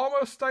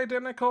almost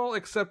identical,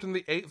 except in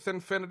the eighth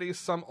infinity,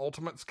 some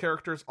Ultimates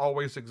characters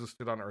always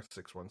existed on Earth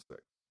 616.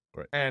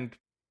 Right. And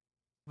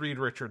Reed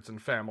Richards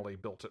and family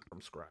built it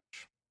from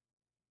scratch.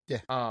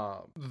 Yeah.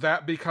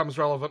 That becomes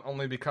relevant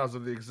only because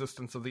of the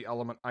existence of the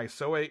element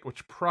ISO 8,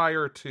 which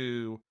prior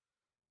to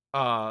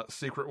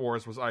Secret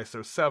Wars was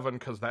ISO 7,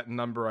 because that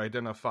number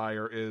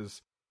identifier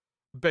is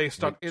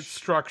based on its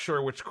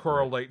structure, which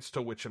correlates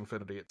to which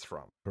infinity it's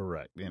from.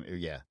 Correct.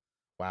 Yeah.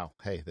 Wow.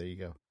 Hey, there you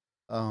go.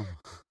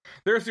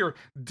 There's your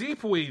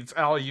Deep Weeds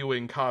Al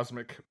Ewing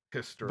cosmic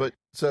history. But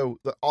so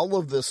all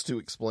of this to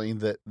explain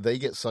that they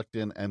get sucked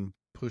in and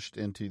pushed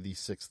into the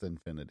sixth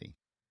infinity.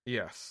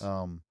 Yes.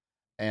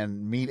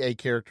 And meet a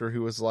character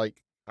who is like,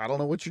 I don't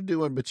know what you're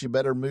doing, but you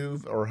better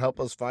move or help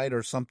us fight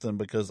or something,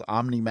 because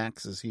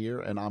Omnimax is here,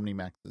 and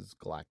Omnimax is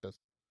Galactus,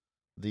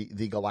 the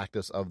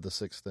Galactus of the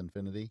sixth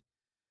infinity.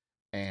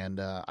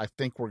 And I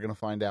think we're going to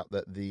find out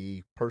that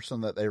the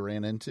person that they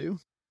ran into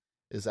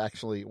is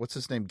actually, what's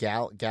his name?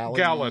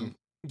 Gallon.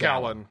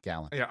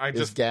 Yeah, I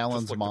just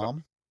Gallon's just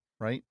mom,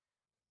 right?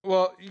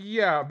 Well,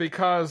 yeah,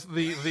 because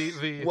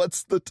the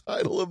What's the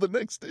title of the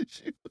next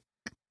issue?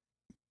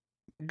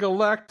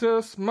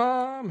 Galactus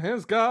mom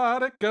has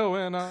got it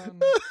going on.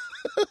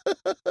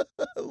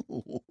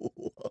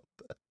 Love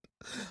that.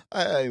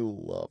 I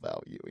love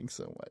Al Ewing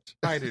so much.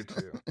 I do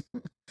too.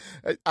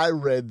 I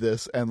read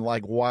this, and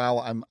like while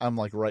I'm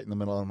like right in the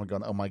middle, I'm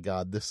going, oh my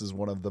god, this is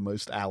one of the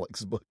most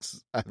Alex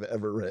books I've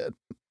ever read.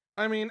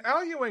 I mean,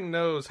 Al Ewing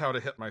knows how to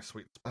hit my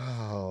sweet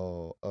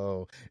spot.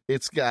 Oh,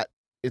 it's got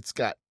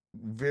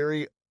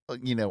very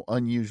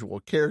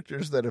unusual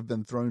characters that have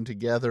been thrown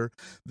together.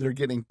 They're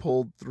getting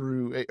pulled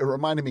through. It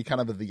reminded me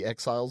kind of the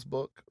Exiles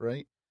book,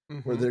 right?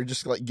 Mm-hmm. Where they're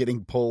just like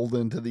getting pulled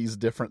into these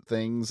different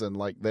things, and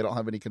like they don't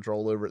have any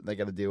control over it, and they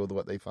got to deal with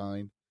what they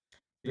find.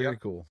 Very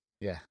cool.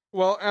 Yeah.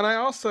 Well, and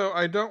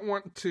I don't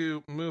want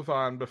to move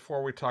on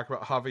before we talk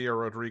about Javier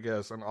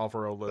Rodriguez and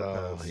Alvaro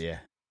Lopez. Oh, yeah.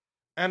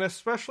 And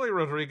especially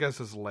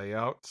Rodriguez's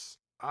layouts.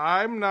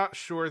 I'm not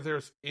sure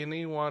there's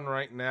anyone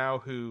right now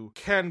who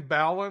can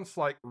balance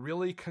like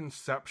really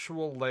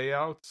conceptual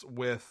layouts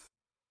with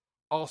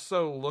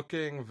also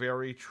looking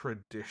very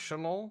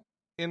traditional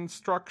in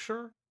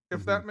structure,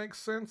 if that makes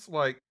sense.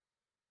 Like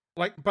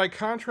by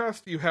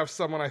contrast, you have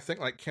someone I think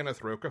like Kenneth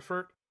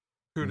Rocafort,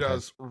 who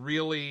does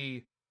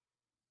really,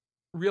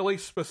 really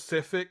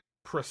specific,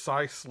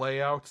 precise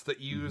layouts that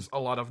use a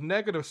lot of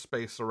negative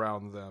space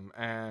around them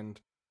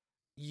and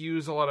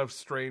use a lot of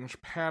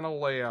strange panel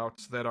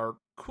layouts that are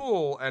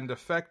cool and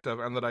effective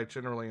and that I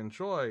generally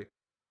enjoy,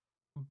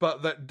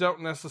 but that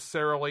don't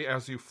necessarily,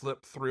 as you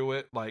flip through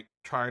it, like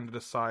trying to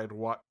decide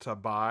what to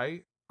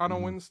buy on a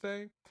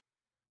Wednesday,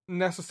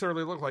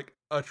 necessarily look like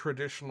a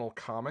traditional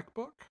comic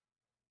book.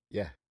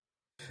 Yeah.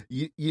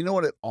 You know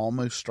what it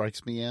almost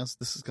strikes me as?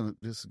 This is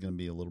gonna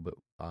be a little bit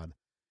odd.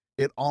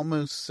 It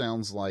almost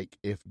sounds like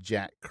if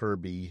Jack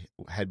Kirby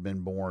had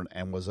been born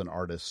and was an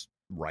artist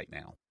right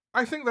now.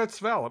 I think that's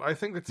valid. I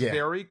think it's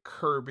very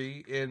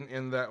Kirby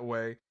in that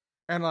way.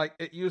 And like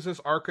it uses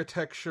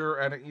architecture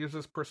and it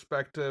uses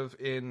perspective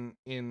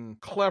in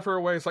clever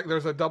ways. Like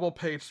there's a double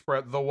page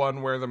spread, the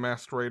one where the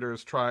Masked Raider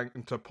is trying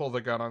to pull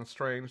the gun on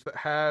Strange, that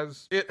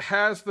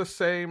has the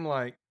same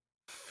like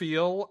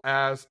feel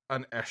as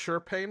an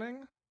Escher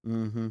painting.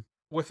 Mm-hmm.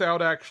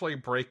 Without actually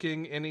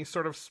breaking any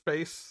sort of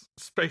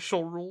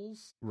spatial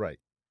rules. Right.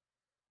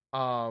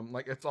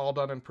 Like it's all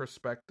done in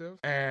perspective.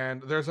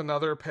 And there's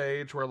another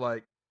page where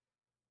like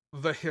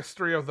the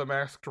history of the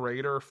Masked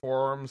Raider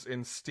forms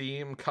in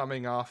steam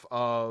coming off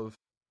of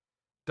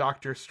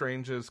Doctor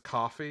Strange's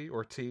coffee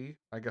or tea.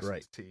 I guess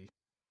it's tea.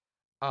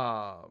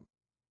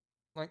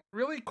 Like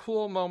really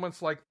cool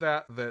moments like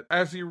that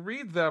as you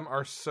read them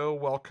are so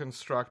well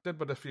constructed,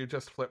 but if you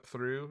just flip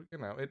through,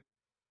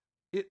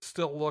 it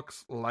still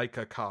looks like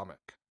a comic.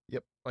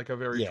 Yep. Like a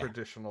very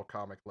traditional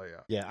comic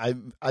layout. Yeah,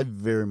 I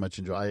very much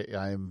enjoy.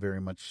 I am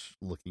very much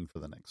looking for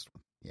the next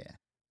one. Yeah.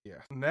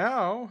 Yeah.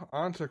 Now,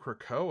 on to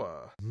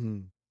Krakoa.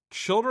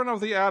 Children of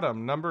the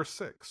Atom, number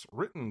 6,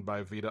 written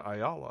by Vita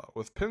Ayala,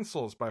 with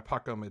pencils by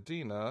Paco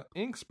Medina,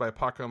 inks by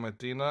Paco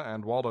Medina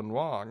and Walden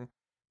Wong,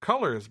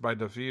 colors by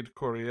David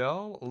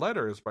Curiel,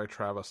 letters by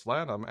Travis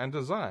Lanham, and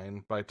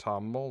design by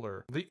Tom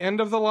Moeller. The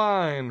end of the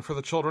line for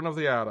the Children of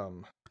the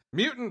Atom.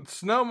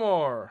 Mutants, no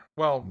more!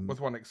 Well, with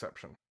one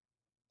exception.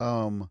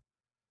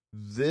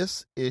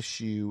 This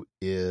issue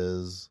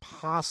is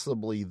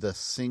possibly the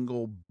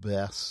single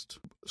best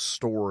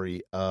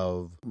story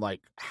of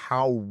like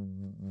how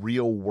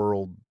real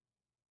world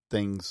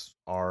things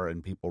are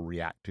and people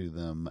react to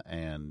them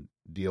and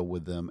deal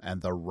with them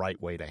and the right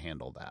way to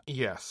handle that.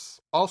 Yes.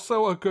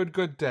 Also a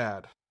good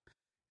dad.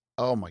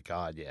 Oh my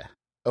god, yeah.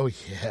 Oh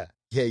yeah.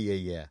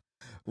 Yeah.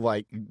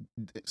 Like,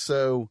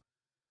 so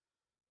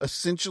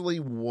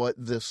essentially what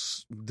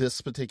this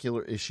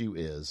particular issue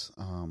is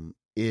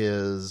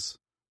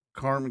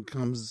Carmen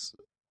comes,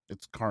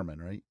 it's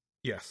Carmen, right?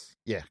 Yes.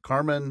 Yeah,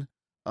 Carmen,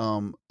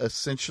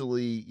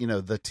 essentially,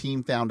 the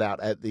team found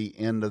out at the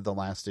end of the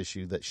last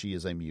issue that she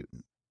is a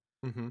mutant.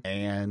 Mm-hmm.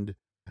 And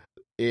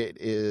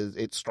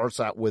it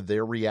starts out with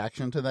their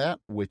reaction to that,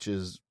 which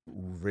is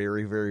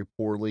very, very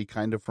poorly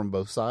kind of from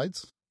both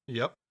sides.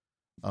 Yep.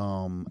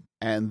 And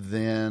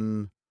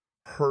then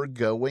her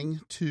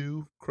going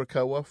to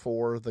Krakoa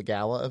for the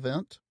gala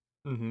event.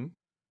 Mm-hmm.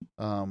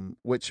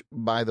 Which,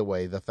 by the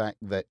way, the fact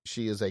that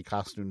she is a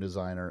costume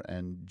designer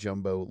and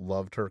Jumbo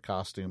loved her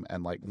costume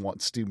and like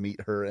wants to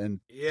meet her and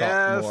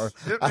talk more.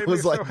 I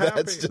was like,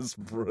 that's just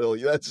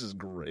brilliant. That's just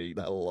great.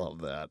 I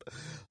love that.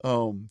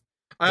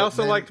 I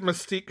also liked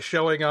Mystique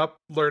showing up,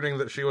 learning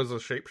that she was a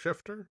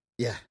shapeshifter.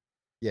 Yeah.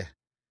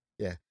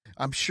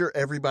 I'm sure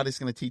everybody's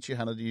going to teach you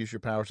how to use your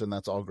powers, and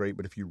that's all great.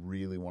 But if you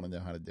really want to know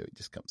how to do it,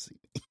 just come see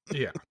me.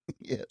 Yeah.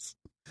 Yes.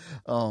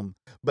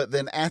 But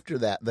then after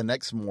that, the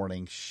next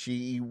morning,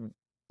 she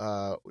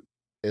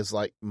is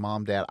like,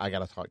 "Mom, Dad, I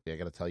got to talk to you. I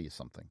got to tell you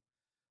something.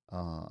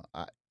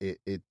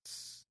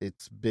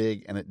 It's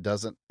big, and it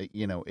doesn't,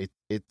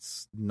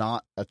 it's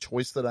not a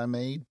choice that I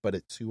made, but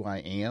it's who I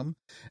am."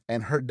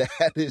 And her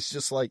dad is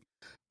just like,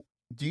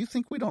 "Do you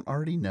think we don't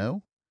already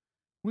know?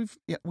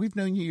 We've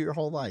known you your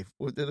whole life.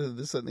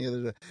 This and the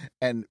other,"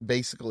 and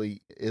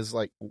basically is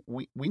like,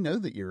 we know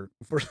that you're.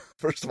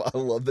 First of all, I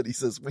love that he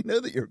says, "We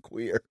know that you're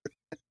queer."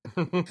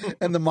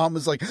 And the mom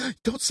is like,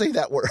 "Don't say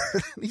that word."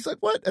 And he's like,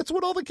 "What? That's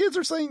what all the kids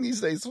are saying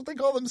these days. That's what they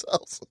call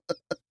themselves."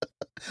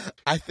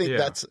 I think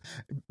that's,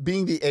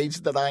 being the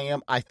age that I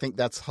am, I think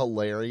that's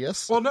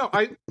hilarious. Well, no,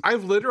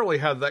 I've literally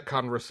had that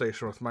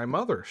conversation with my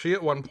mother. She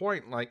at one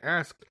point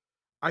asked,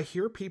 "I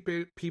hear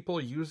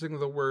people using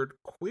the word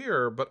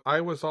queer, but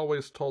I was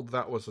always told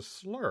that was a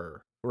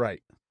slur."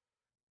 Right.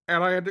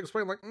 And I had to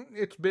explain,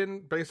 it's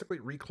been basically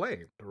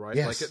reclaimed, right?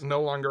 Yes. It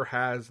no longer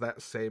has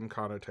that same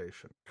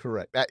connotation.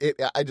 Correct.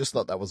 I just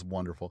thought that was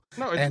wonderful.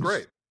 No, it's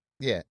great.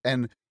 Yeah,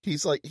 and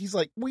he's like,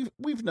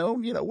 we've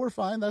known, we're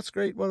fine. That's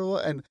great. Blah, blah, blah.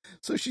 And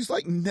so she's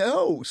like,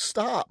 "No,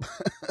 stop."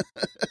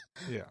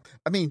 Yeah.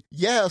 I mean,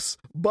 yes,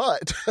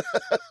 but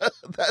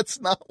that's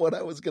not what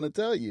I was going to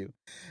tell you.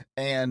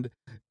 And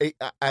it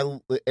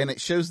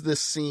shows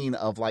this scene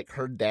of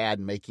her dad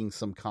making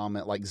some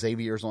comment, like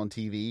Xavier's on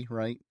TV,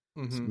 right?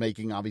 Mm-hmm.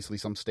 Making obviously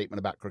some statement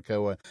about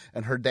Krakoa,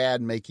 and her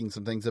dad making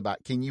some things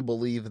about, "Can you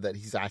believe that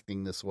he's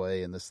acting this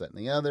way, and this, that, and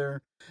the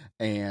other,"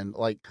 and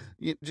a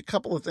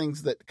couple of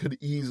things that could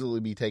easily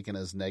be taken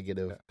as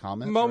negative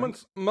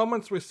comments.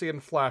 Moments we see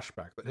in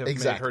flashback that have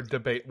made her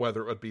debate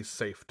whether it would be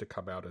safe to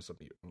come out as a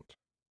mutant.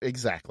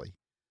 Exactly.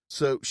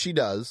 So she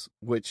does,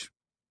 which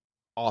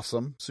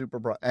awesome, super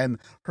bright. And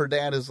her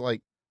dad is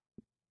like,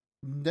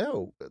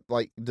 "No,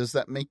 does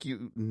that make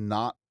you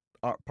not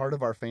part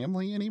of our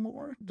family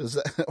anymore? Does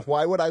that,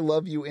 why would I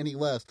love you any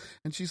less?"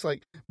 And she's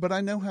like, "But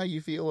I know how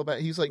you feel about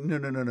it." He's like,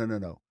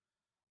 No.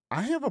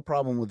 I have a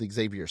problem with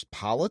Xavier's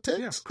politics.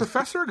 Yeah,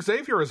 Professor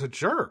Xavier is a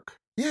jerk.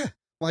 Yeah.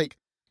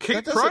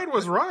 Kate Pryde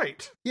was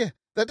right. Yeah.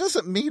 That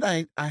doesn't mean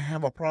I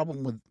have a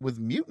problem with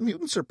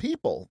mutants are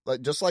people.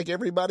 Just like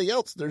everybody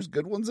else, there's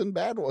good ones and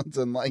bad ones.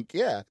 And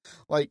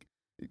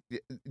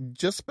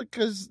just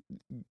because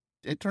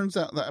it turns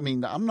out that,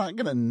 I'm not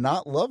going to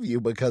not love you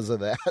because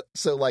of that.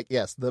 So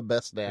yes, the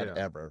best dad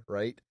ever.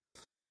 Right.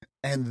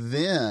 And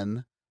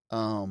then,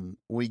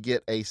 we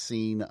get a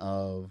scene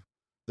of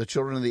the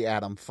children of the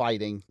Atom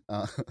fighting,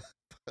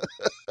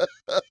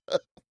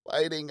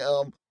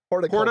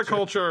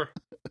 horticulture.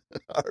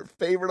 Our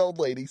favorite old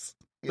ladies.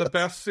 The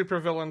best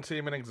supervillain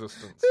team in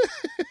existence.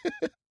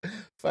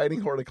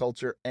 Fighting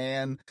horticulture,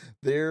 and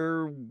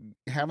they're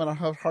having a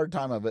hard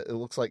time of it. It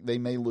looks like they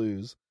may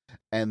lose.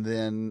 And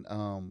then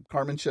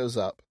Carmen shows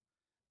up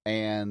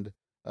and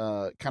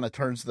kind of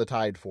turns the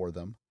tide for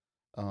them.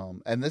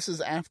 And this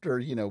is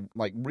after,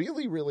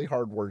 really, really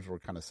hard words were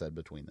kind of said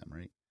between them,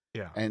 right?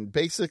 Yeah. And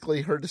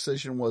basically her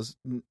decision was,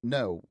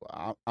 no,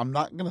 I'm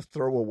not going to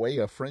throw away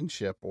a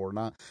friendship or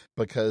not,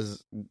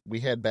 because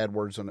we had bad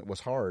words when it was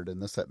hard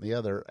and this, that, and the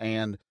other.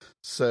 And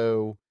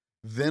so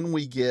then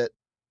we get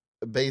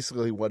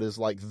basically what is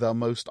the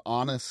most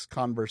honest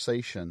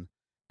conversation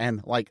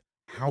and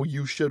how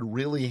you should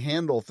really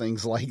handle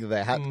things like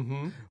that,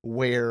 mm-hmm.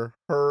 where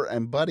her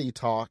and Buddy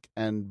talk,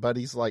 and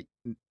Buddy's like,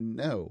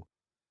 "No,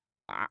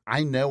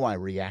 I know I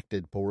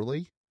reacted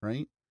poorly,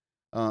 right?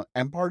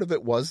 And part of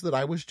it was that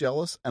I was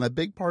jealous, and a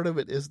big part of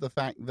it is the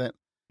fact that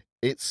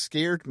it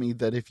scared me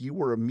that if you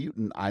were a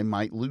mutant, I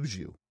might lose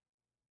you.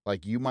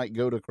 You might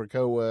go to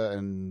Krakoa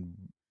and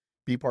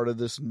be part of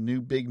this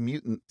new big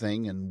mutant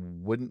thing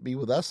and wouldn't be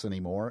with us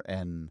anymore,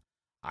 and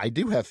I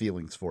do have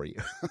feelings for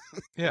you."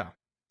 Yeah.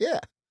 Yeah.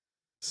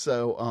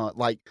 So,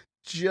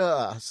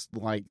 just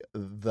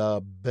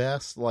the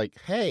best,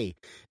 hey,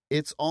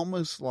 it's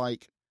almost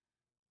like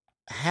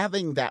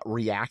having that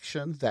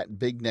reaction, that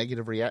big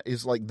negative reaction,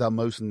 is the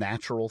most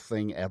natural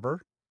thing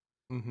ever.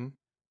 Mm-hmm.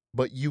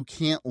 But you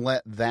can't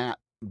let that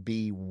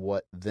be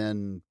what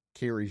then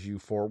carries you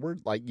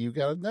forward. You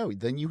got to know.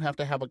 Then you have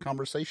to have a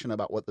conversation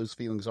about what those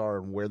feelings are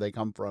and where they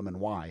come from and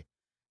why.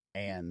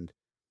 And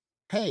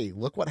hey,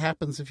 look what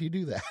happens if you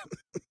do that.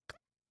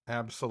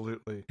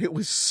 Absolutely. It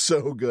was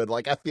so good.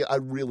 I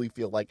really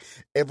feel like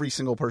every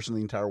single person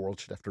in the entire world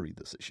should have to read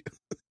this issue.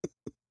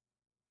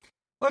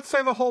 Let's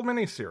say the whole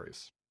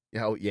miniseries.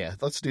 Oh, yeah.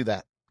 Let's do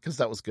that, because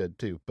that was good,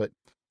 too. But,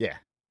 yeah.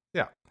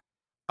 Yeah.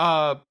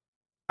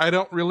 I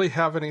don't really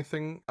have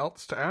anything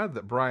else to add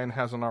that Brian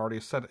hasn't already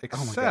said,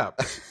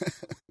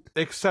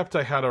 except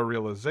I had a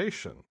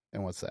realization.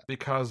 And what's that?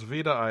 Because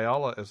Vita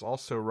Ayala is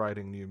also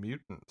writing New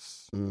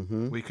Mutants.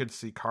 Mm-hmm. We could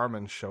see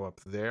Carmen show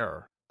up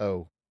there.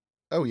 Oh,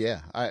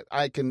 yeah.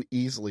 I can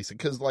easily see,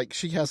 because,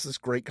 she has this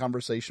great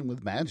conversation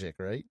with Magic,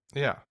 right?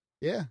 Yeah.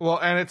 Yeah. Well,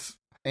 and it's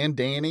And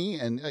Danny,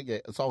 and yeah,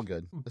 it's all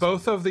good.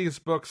 Both of these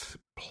books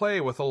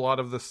play with a lot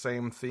of the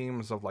same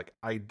themes of like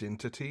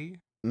identity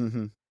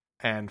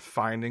and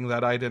finding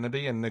that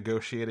identity and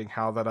negotiating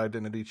how that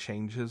identity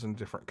changes in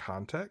different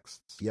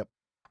contexts. Yep.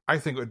 I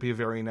think it would be a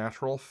very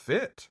natural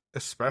fit,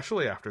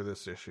 especially after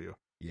this issue,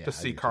 to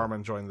see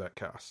Carmen join that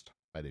cast.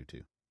 I do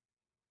too.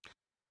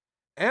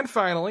 And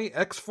finally,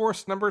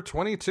 X-Force number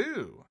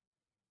 22.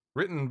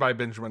 Written by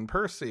Benjamin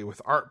Percy,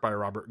 with art by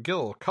Robert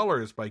Gill,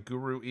 colors by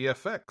Guru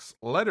EFX,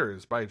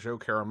 letters by Joe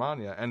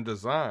Caramagna, and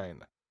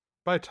design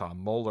by Tom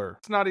Moeller.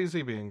 It's not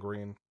easy being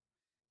green.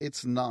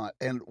 It's not.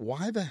 And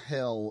why the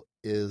hell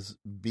is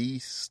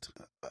Beast...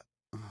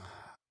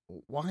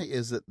 why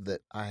is it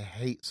that I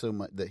hate so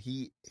much that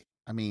he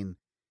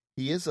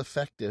is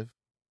effective,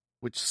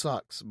 which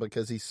sucks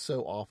because he's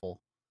so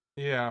awful.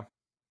 Yeah.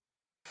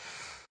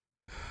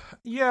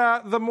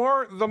 Yeah, the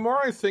more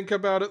I think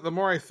about it, the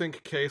more I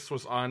think Case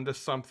was onto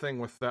something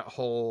with that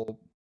whole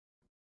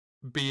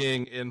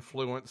being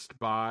influenced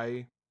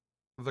by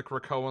the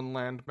Krakoan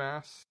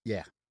landmass.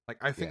 Yeah. Like,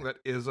 I think that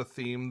is a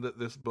theme that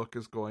this book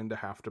is going to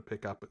have to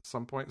pick up at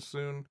some point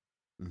soon.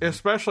 Mm-hmm.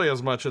 Especially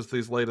as much as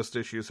these latest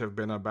issues have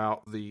been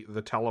about the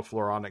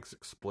telefloronics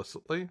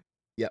explicitly.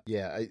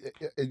 Yeah,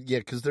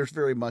 because there's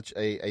very much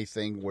a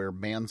thing where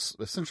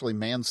essentially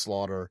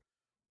manslaughter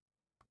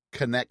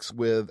connects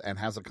with and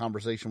has a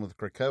conversation with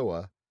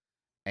Krakoa,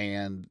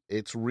 and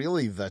it's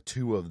really the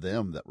two of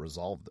them that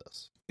resolve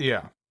this.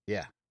 Yeah.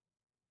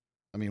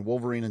 I mean,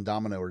 Wolverine and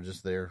Domino are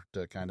just there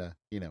to kind of,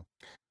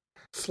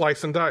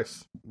 slice and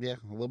dice. Yeah,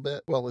 a little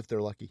bit. Well, if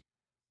they're lucky.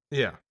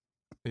 Yeah.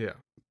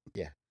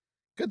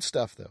 Good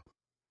stuff, though.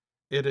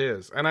 It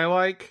is. And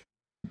I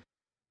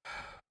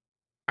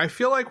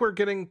feel like we're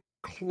getting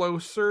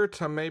closer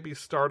to maybe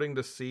starting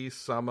to see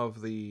some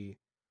of the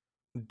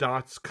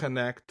dots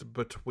connect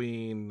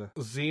between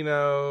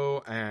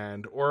Xeno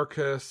and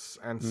Orcus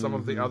and some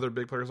of the other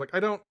big players. Like, I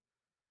don't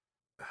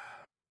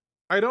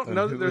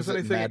know that there's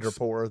anything...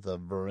 Madripoor, the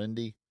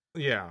Verendi?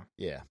 Yeah.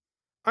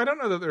 I don't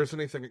know that there's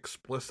anything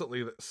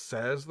explicitly that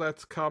says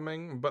that's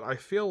coming, but I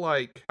feel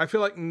like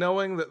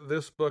knowing that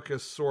this book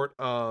is sort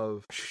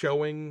of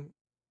showing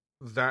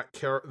that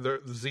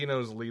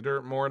Xeno's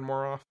leader more and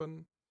more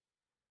often,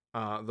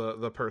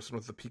 the person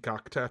with the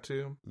peacock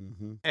tattoo,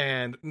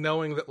 and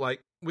knowing that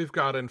like we've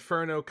got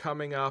Inferno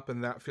coming up,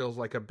 and that feels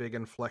like a big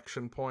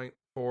inflection point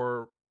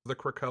for the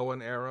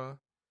Krakoan era.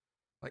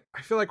 Like,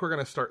 I feel like we're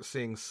going to start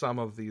seeing some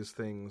of these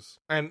things,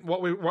 and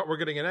what we're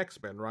getting in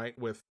X-Men, right?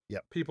 With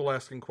people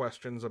asking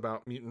questions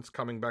about mutants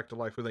coming back to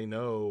life who they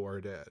know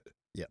are dead.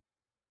 Yeah,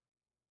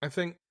 I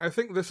think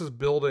this is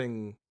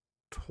building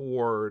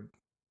toward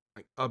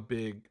like a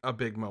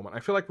big moment.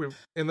 I feel like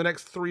in the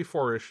next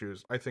 3-4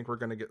 issues, I think we're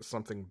going to get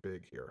something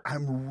big here.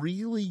 I'm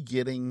really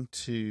getting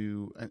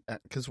to,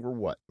 because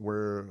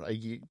we're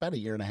about a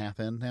year and a half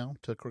in now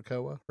to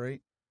Krakoa,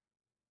 right?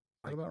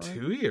 Like right?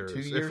 2 years,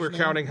 if we're now?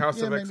 counting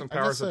House of X and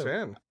Powers of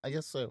 10. I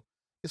guess so.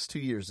 It's 2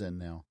 years in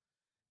now,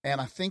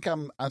 and I think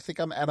I'm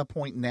at a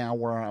point now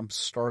where I'm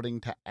starting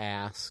to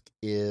ask: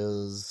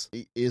 is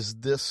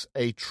this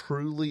a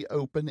truly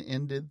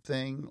open-ended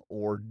thing,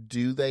 or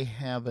do they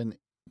have an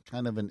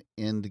kind of an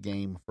end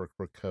game for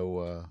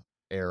Krakoa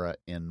era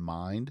in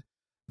mind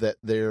that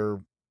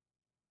they're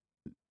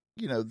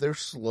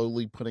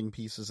slowly putting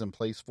pieces in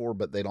place for,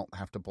 but they don't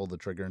have to pull the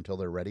trigger until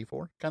they're ready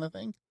for, kind of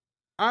thing?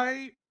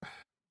 I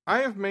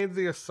have made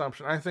the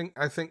assumption, I think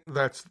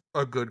that's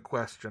a good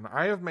question.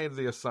 I have made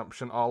the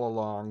assumption all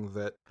along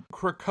that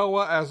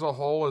Krakoa as a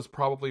whole is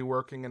probably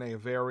working in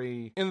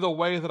the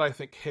way that I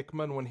think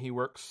Hickman, when he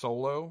works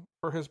solo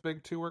for his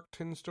big 2 work,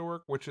 tends to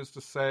work, which is to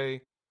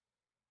say,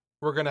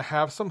 we're going to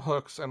have some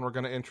hooks and we're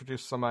going to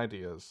introduce some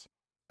ideas,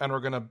 and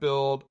we're going to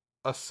build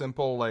a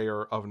simple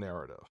layer of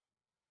narrative.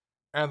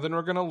 And then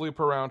we're going to loop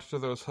around to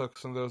those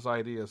hooks and those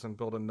ideas and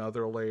build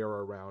another layer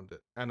around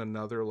it and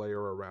another layer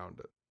around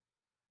it.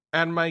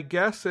 And my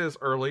guess is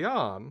early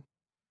on,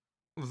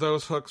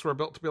 those hooks were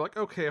built to be like,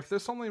 okay, if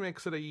this only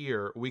makes it a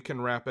year, we can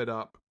wrap it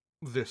up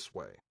this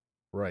way.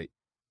 Right.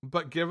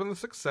 But given the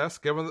success,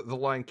 given that the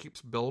line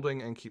keeps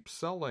building and keeps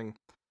selling,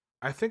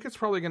 I think it's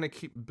probably going to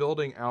keep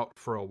building out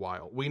for a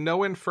while. We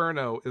know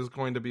Inferno is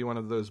going to be one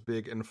of those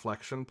big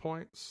inflection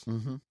points.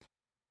 Mm-hmm.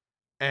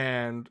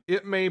 And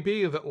it may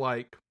be that,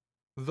 like,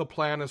 the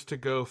plan is to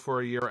go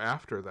for a year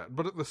after that.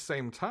 But at the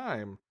same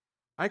time,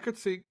 I could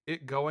see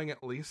it going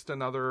at least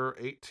another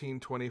 18,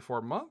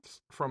 24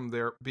 months from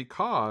there,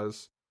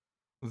 because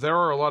there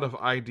are a lot of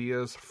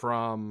ideas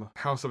from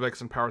House of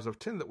X and Powers of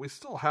 10 that we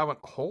still haven't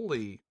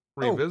wholly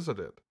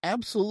revisited.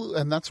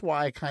 Absolutely. And that's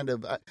why I kind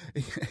of,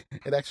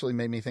 it actually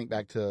made me think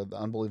back to the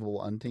Unbelievable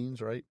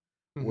Unteens, right?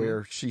 Mm-hmm.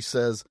 Where she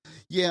says,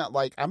 yeah,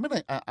 like, I'm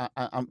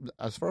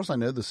as far as I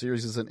know, the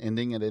series isn't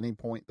ending at any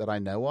point that I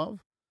know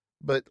of.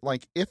 But,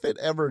 like, if it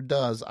ever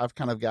does, I've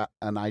kind of got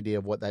an idea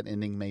of what that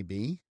ending may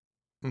be.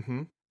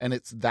 Mm-hmm. And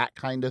it's that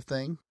kind of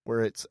thing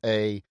where it's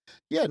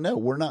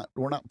we're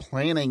not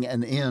planning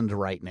an end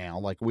right now.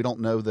 Like, we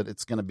don't know that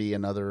it's going to be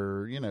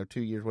another,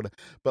 2 years, whatever.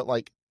 But,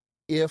 like,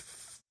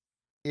 if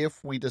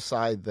if we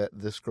decide that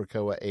this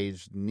Krakoa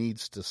age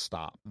needs to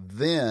stop,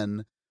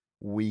 then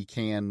we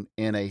can,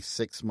 in a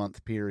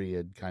 6-month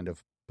period, kind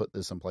of put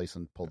this in place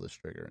and pull this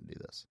trigger and do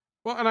this.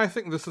 Well, and I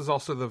think this is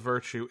also the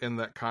virtue in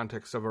that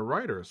context of a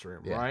writer's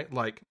room, right?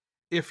 Like,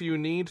 if you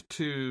need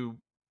to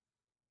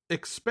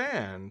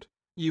expand,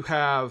 you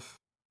have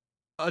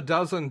a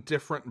dozen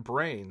different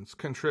brains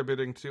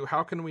contributing to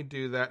how can we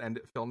do that and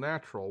it feel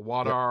natural?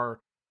 What are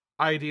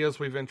ideas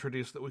we've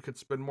introduced that we could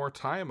spend more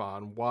time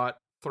on? What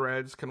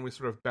threads can we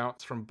sort of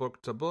bounce from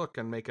book to book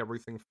and make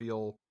everything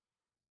feel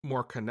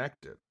more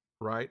connected,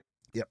 right?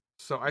 Yep.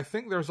 So I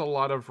think there's a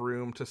lot of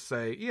room to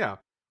say, yeah,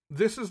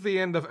 this is the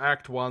end of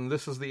Act 1,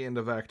 this is the end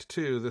of Act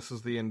 2, this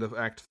is the end of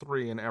Act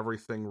 3, and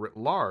everything writ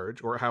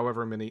large, or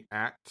however many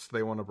acts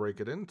they want to break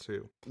it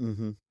into.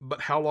 Mm-hmm.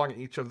 But how long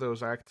each of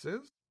those acts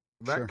is,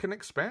 that can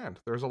expand.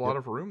 There's a lot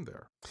of room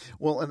there.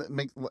 Well,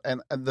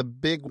 and the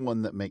big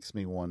one that makes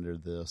me wonder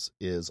this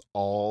is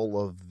all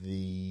of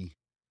the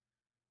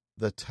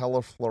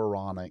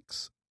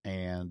telefloronics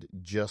and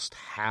just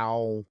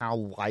how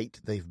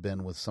light they've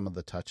been with some of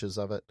the touches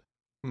of it,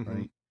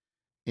 right?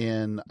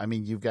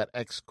 You've got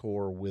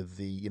X-Corps with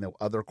the,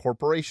 other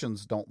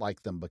corporations don't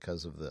like them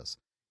because of this.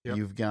 Yep.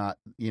 You've got,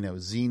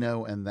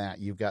 Xeno and that.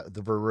 You've got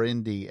the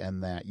Verendi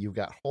and that. You've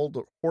got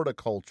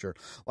horticulture.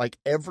 Like,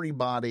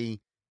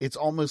 everybody, it's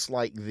almost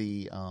like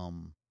the,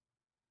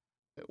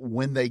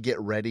 when they get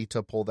ready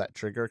to pull that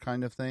trigger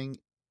kind of thing,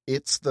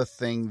 it's the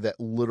thing that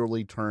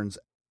literally turns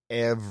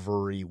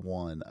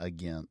everyone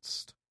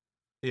against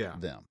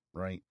them,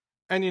 right?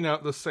 And,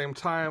 at the same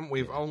time,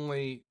 we've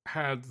only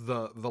had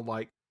the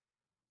like,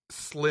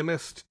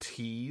 slimmest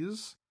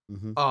tease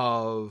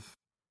of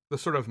the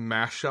sort of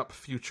mashup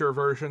future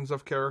versions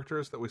of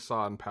characters that we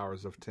saw in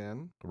Powers of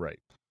 10. Right.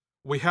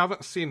 We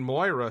haven't seen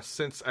Moira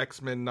since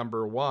X-Men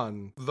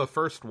 #1, the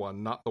first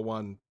one, not the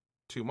one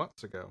 2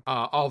 months ago.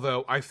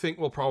 Although I think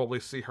we'll probably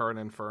see her in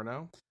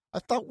Inferno. I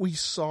thought we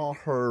saw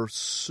her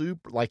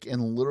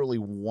in literally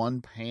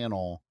one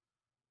panel.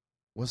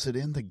 Was it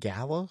in the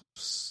Gala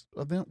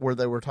event where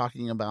they were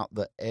talking about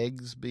the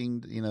eggs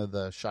being,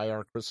 the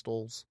Shi'ar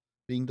crystals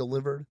being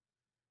delivered?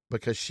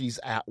 Because she's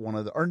at one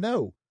of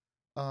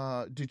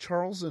do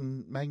Charles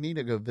and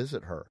Magneto go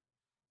visit her?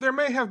 There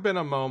may have been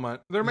a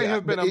moment. There may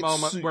have been a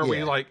moment where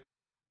we, like,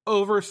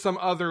 over some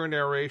other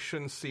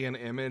narration, see an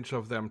image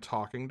of them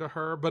talking to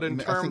her. But in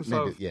terms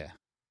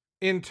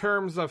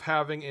of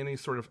having any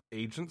sort of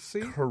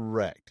agency,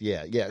 correct?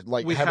 Yeah.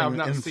 Like we having have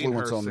not influence seen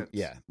her on. since.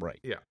 Yeah, right.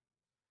 Yeah,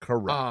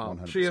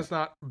 correct. 100%. She has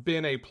not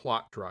been a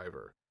plot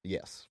driver.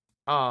 Yes.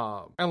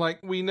 And like,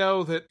 we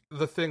know that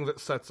the thing that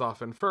sets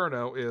off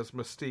Inferno is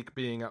Mystique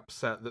being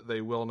upset that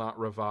they will not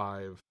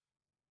revive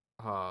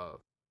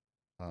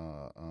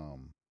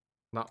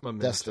not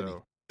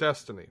Memento.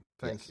 Destiny.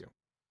 Thank you.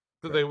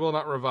 That they will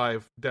not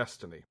revive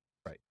Destiny.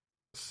 Right.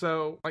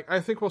 So, like, I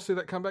think we'll see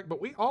that come back, but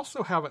we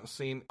also haven't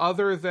seen,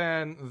 other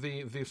than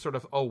the sort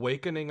of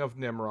awakening of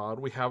Nimrod,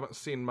 we haven't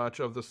seen much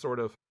of the sort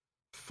of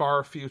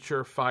far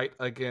future fight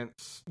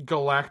against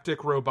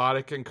galactic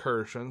robotic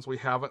incursions. We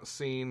haven't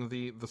seen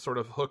the sort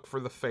of hook for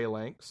the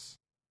Phalanx.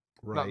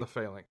 Right. Not the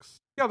Phalanx.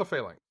 Yeah, the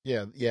Phalanx.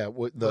 Yeah.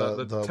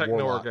 The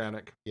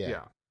techno-organic.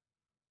 Yeah.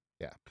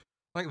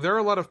 Like, there are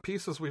a lot of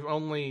pieces we've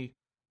only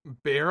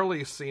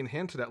barely seen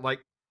hinted at.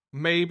 Like,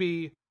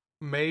 maybe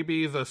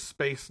the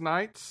Space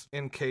Knights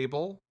in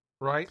Cable,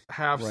 right,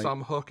 have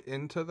some hook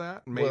into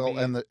that. Maybe. Well,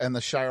 and the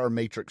Shi'ar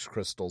Matrix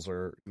crystals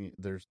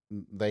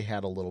they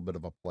had a little bit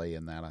of a play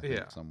in that, I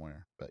think,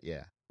 somewhere. But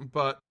yeah.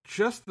 But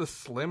just the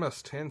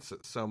slimmest hints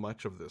at so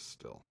much of this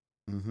still.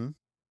 Mm-hmm.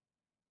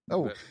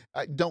 Oh,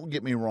 don't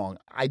get me wrong.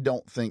 I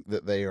don't think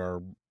that they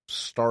are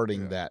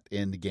starting that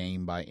end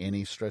game by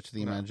any stretch of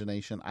the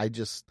imagination. I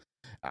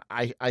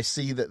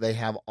see that they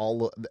have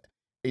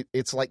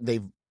it's like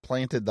they've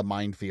planted the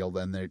minefield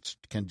and they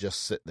can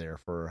just sit there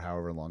for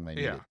however long they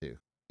need it to.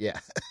 Yeah.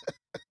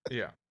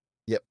 Yeah.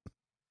 Yep.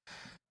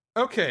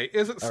 Okay,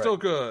 is it still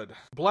good?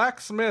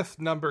 Blacksmith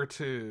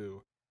 #2.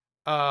 You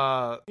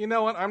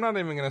know what? I'm not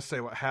even going to say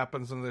what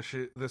happens in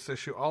this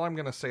issue. All I'm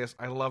going to say is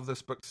I love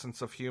this book's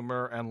sense of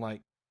humor and,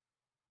 like,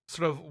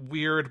 sort of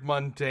weird,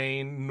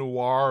 mundane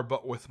noir,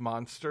 but with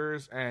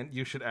monsters, and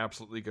you should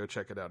absolutely go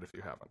check it out if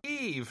you haven't.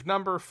 Eve,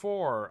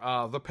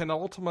 #4, the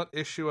penultimate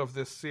issue of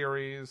this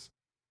series.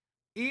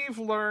 Eve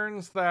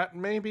learns that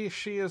maybe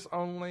she is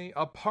only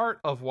a part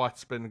of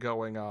what's been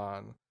going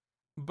on,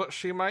 but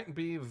she might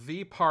be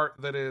the part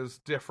that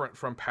is different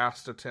from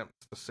past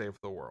attempts to save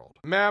the world.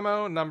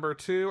 Mamo,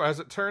 #2,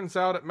 as it turns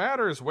out, it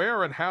matters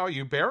where and how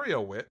you bury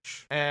a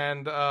witch.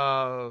 And,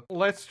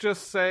 let's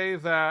just say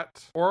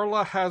that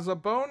Orla has a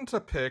bone to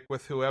pick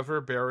with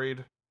whoever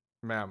buried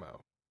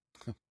Mamo.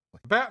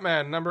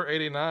 Batman,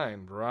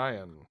 #89,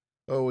 Brian.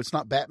 Oh, it's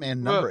not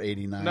Batman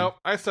 #89. Nope,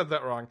 I said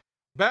that wrong.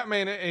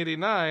 Batman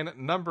 '89,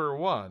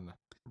 #1,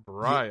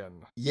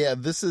 Brian. Yeah,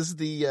 this is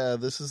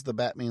the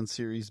Batman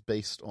series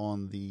based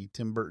on the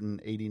Tim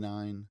Burton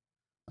 '89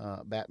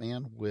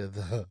 Batman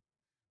with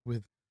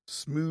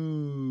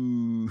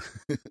smoothest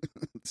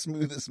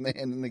man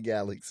in the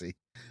galaxy.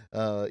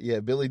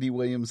 Billy D.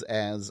 Williams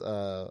as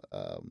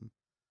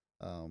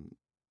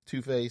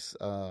Two-Face,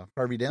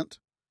 Harvey Dent.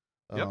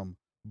 Yep.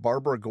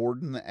 Barbara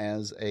Gordon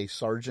as a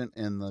sergeant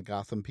in the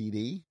Gotham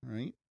PD,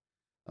 right?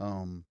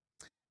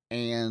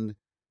 And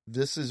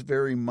this is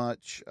very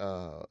much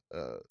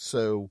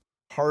so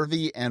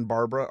Harvey and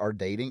Barbara are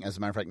dating. As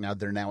a matter of fact,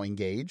 they're now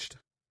engaged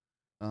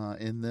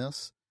in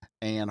this.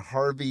 And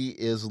Harvey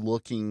is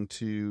looking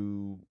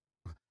to,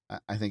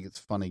 I think it's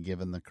funny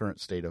given the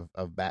current state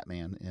of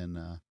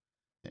Batman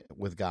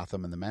with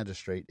Gotham and the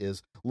Magistrate,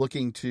 is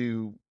looking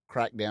to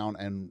crack down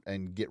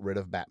and get rid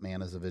of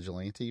Batman as a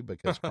vigilante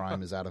because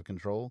crime is out of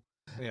control.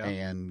 Yeah.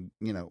 And,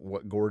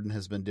 what Gordon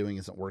has been doing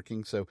isn't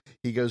working. So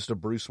he goes to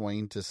Bruce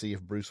Wayne to see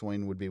if Bruce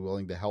Wayne would be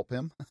willing to help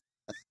him.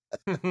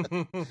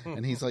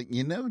 And he's like,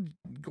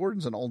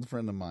 Gordon's an old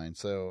friend of mine.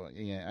 So,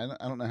 yeah,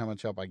 I don't know how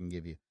much help I can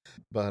give you.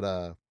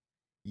 But,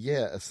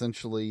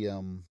 essentially,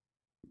 and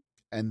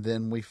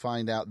then we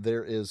find out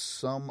there is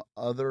some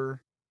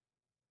other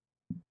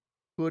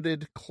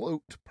hooded,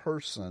 cloaked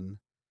person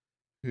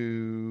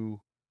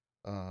who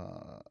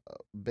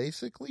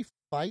basically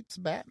fights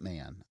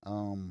Batman.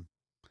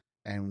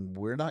 And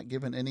we're not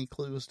given any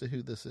clue as to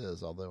who this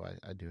is, although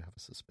I do have a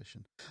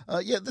suspicion.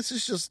 This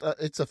is just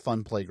it's a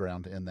fun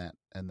playground in that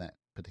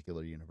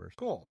particular universe.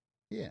 Cool.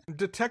 Yeah.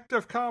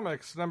 Detective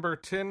Comics number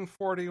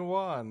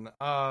 1041.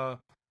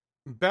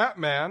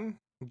 Batman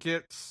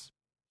gets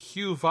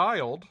Hugh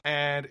Viled,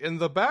 and in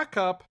the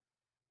backup,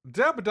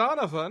 Deb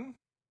Donovan,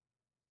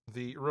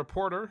 the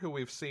reporter who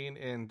we've seen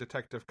in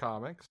Detective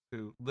Comics,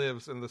 who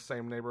lives in the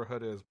same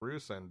neighborhood as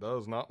Bruce and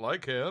does not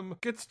like him,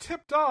 gets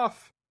tipped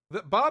off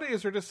that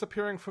bodies are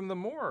disappearing from the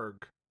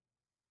morgue.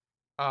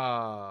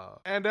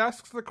 And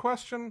asks the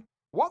question,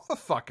 what the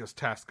fuck is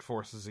Task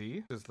Force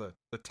Z? Is the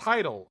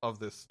title of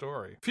this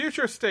story.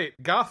 Future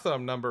State,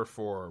 Gotham number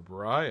 4,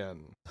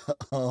 Brian.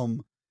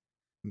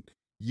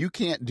 You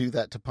can't do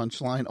that to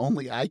Punchline.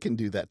 Only I can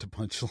do that to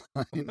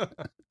Punchline.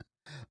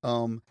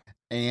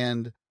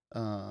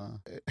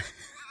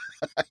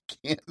 I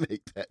can't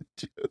make that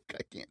joke.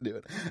 I can't do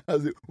it.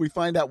 We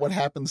find out what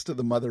happens to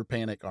the Mother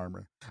Panic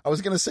armor. I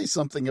was going to say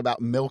something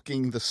about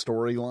milking the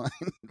storyline,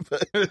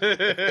 but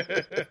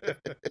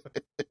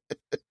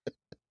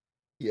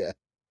yeah.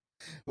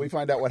 We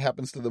find out what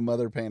happens to the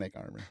Mother Panic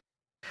armor.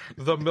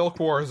 The milk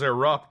wars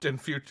erupt in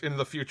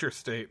the future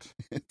state.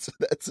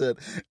 That's it.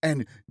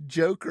 And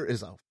Joker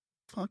is a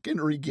fucking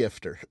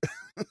regifter.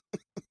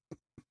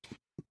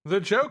 The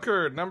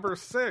Joker, number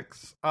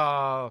 6.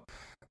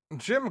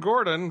 Jim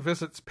Gordon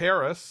visits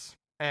Paris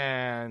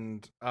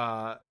and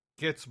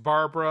gets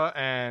Barbara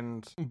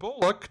and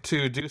Bullock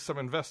to do some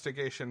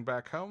investigation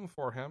back home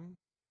for him.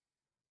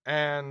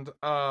 And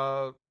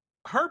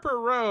Harper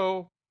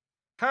Row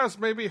has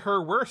maybe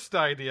her worst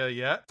idea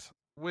yet,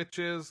 which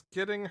is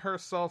getting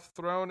herself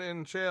thrown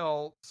in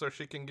jail so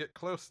she can get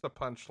close to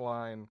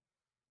Punchline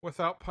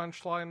without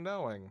Punchline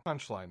knowing.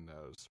 Punchline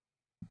knows.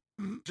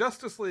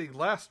 Justice League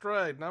Last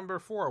Ride number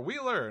 4. We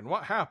learn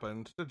what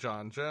happened to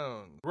John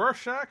Jones.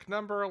 Rorschach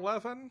number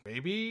 11.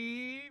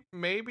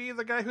 Maybe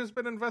the guy who's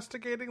been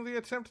investigating the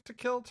attempt to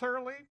kill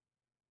Turley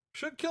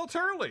should kill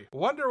Turley.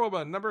 Wonder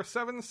Woman number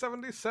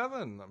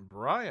 777.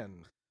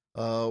 Brian.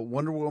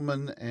 Wonder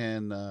Woman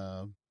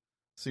and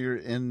Seer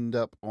end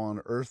up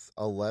on Earth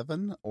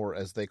 11, or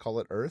as they call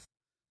it, Earth,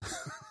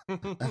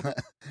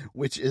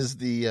 which is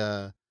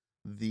the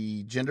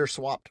gender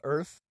swapped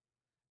Earth,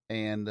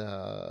 and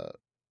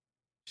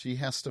she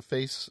has to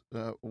face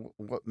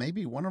what may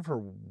be one of her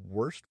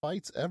worst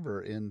fights ever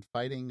in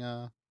fighting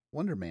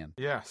Wonder Man.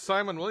 Yeah,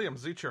 Simon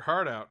Williams, eat your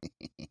heart out.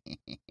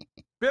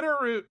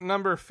 Bitterroot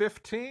number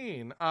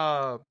 15.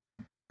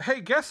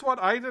 Hey, guess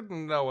what I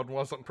didn't know and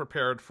wasn't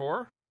prepared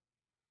for?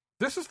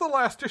 This is the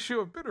last issue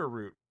of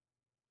Bitterroot,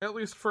 at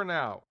least for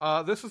now.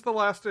 This is the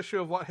last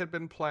issue of what had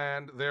been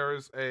planned.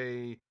 There's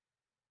a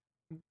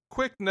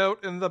quick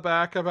note in the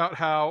back about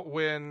how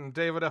when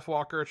David F.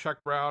 Walker, Chuck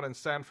Brown, and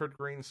Sanford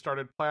Greene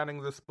started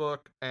planning this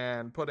book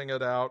and putting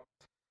it out,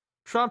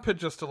 Trump had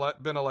just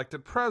been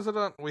elected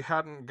president. We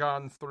hadn't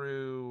gone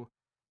through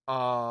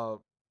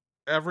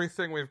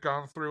everything we've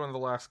gone through in the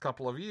last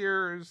couple of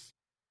years.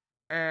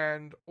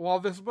 And while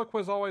this book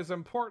was always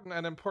important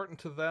and important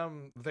to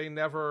them, they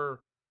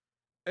never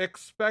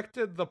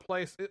expected the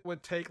place it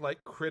would take,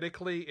 like,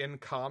 critically in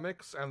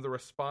comics and the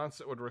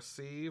response it would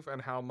receive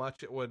and how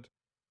much it would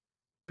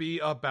be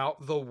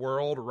about the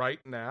world right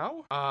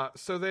now.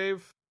 So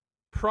they've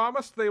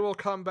promised they will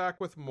come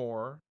back with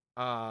more.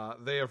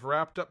 They have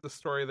wrapped up the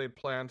story they'd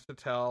planned to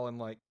tell in,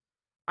 like,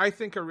 I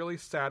think a really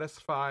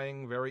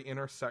satisfying, very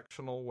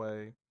intersectional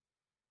way.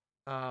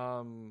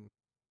 And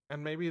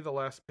maybe the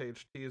last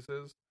page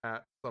teases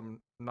at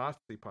some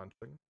Nazi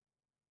punching,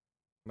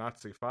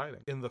 Nazi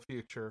fighting in the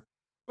future.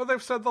 But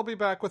they've said they'll be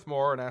back with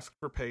more and ask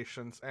for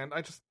patience, and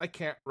I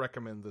can't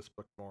recommend this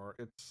book more.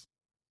 It's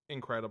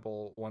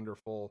incredible,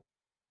 wonderful.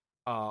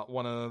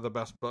 One of the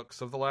best books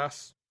of the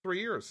last 3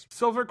 years.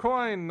 Silver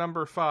Coin,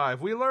 number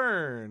 5. We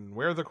learn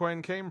where the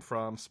coin came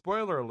from.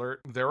 Spoiler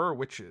alert, there are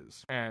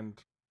witches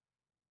and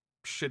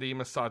shitty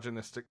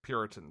misogynistic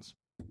Puritans.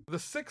 The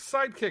 6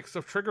 Sidekicks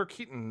of Trigger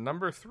Keaton,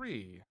 number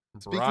 3.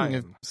 Speaking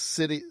of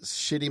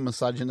shitty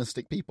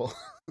misogynistic people.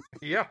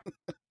 Yeah.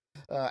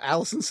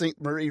 Allison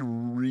St. Murray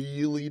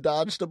really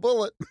dodged a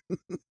bullet.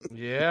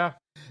 Yeah.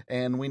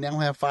 And we now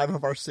have 5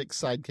 of our 6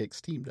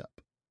 sidekicks teamed up.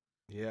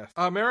 Yes.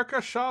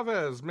 America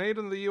Chavez, Made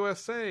in the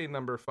USA,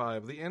 number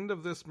 5. The end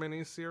of this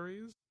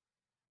miniseries.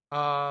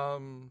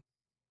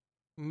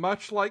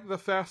 Much like the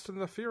Fast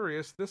and the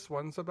Furious, this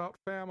one's about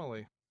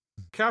family.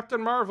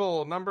 Captain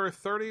Marvel, number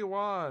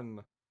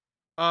 31.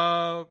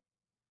 I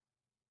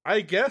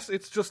guess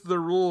it's just the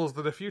rules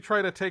that if you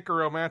try to take a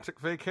romantic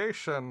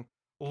vacation,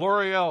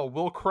 L'Oreal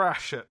will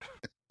crash it.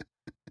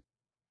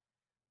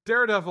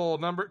 Daredevil,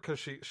 because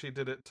she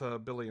did it to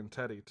Billy and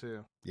Teddy,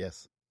 too.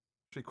 Yes.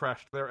 She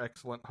crashed their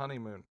excellent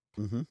honeymoon.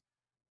 Mm-hmm.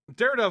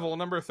 Daredevil,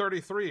 number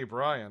 33,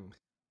 Brian.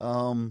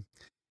 Turns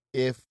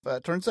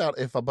out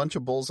if a bunch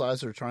of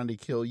bullseyes are trying to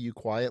kill you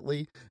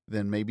quietly,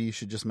 then maybe you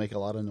should just make a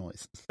lot of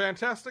noise.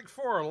 Fantastic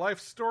Four, Life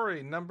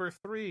Story, number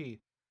 3.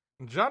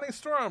 Johnny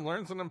Storm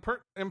learns an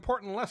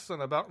important lesson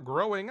about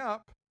growing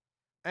up,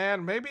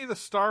 and maybe the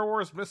Star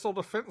Wars missile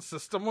defense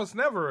system was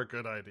never a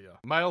good idea.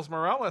 Miles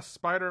Morales,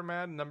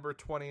 Spider-Man, number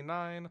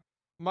 29.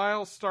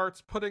 Miles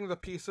starts putting the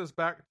pieces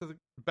back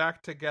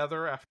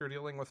together after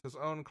dealing with his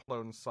own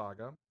clone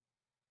saga.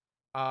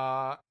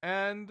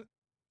 And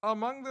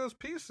among those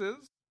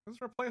pieces is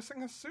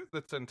replacing his suit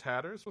that's in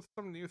tatters with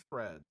some new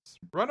threads.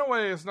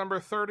 Runaways, number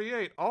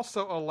 38.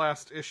 Also a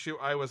last issue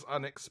I was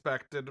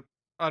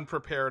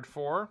unprepared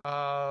for.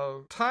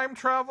 Time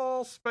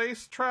travel,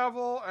 space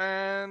travel,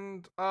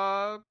 and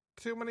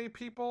too many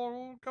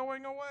people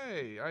going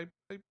away.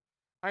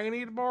 I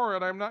need more,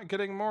 and I'm not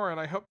getting more, and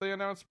I hope they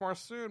announce more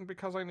soon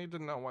because I need to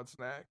know what's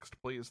next.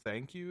 Please,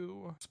 thank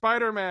you.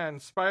 Spider-Man,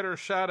 Spider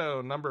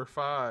Shadow, number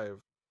 5.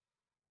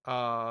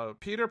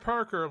 Peter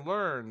Parker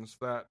learns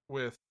that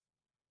with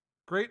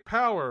great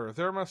power,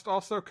 there must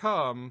also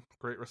come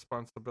great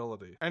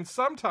responsibility. And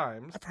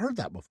sometimes... I've heard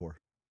that before.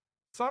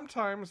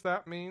 Sometimes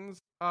that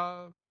means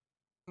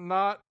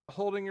not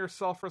holding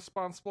yourself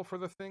responsible for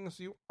the things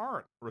you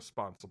aren't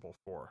responsible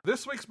for.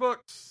 This week's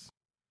books: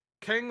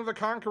 King the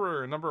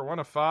Conqueror, number 1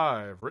 of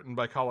 5, written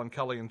by Colin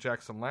Kelly and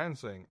Jackson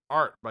Lansing,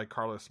 art by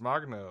Carlos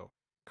Magno,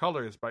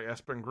 colors by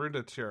Espen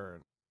Grundetjern.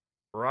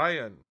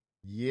 Ryan.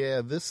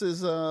 Yeah, this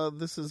is a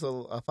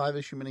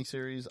 5-issue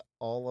miniseries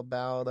all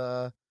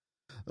about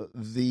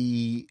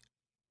the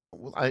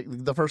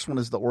first one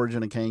is the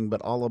origin of King,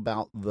 but all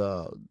about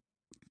the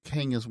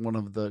King is one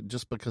of the,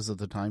 just because of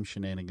the time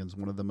shenanigans,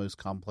 one of the most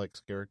complex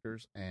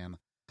characters, and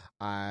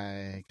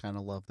I kind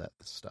of love that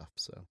stuff.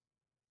 So,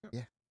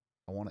 yeah,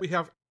 I want it. We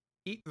have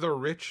Eat the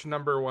Rich,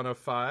 number 1 of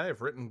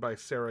 5, written by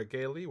Sarah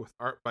Gailey, with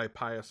art by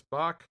Pius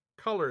Bach,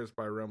 colors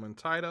by Roman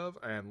Titov,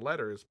 and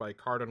letters by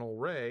Cardinal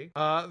Ray.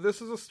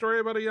 This is a story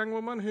about a young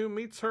woman who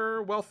meets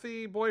her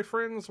wealthy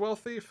boyfriend's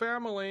wealthy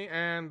family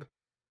and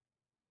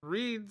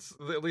reads,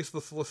 at least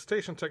the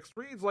solicitation text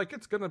reads, like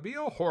it's going to be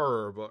a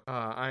horror book.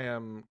 I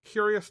am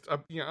curious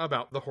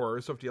about the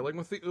horrors of dealing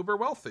with the uber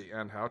wealthy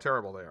and how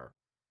terrible they are.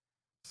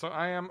 So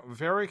I am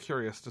very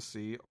curious to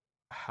see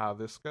how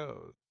this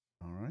goes.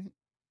 All right.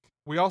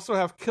 We also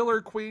have Killer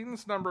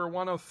Queens, number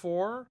 1 of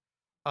 4,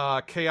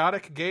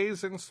 Chaotic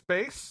Gaze in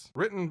Space,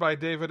 written by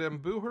David M.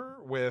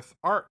 Booher, with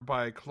art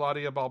by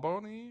Claudia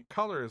Balboni,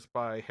 colors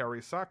by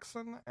Harry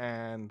Saxon,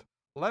 and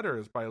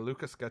letters by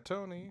Lucas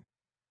Gattoni.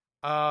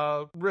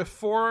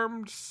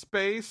 Reformed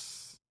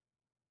space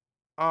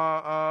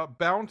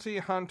bounty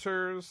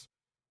hunters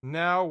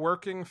now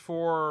working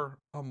for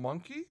a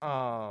monkey.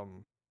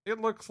 It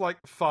looks like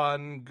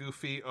fun,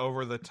 goofy,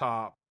 over the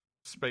top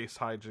space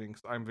hijinks.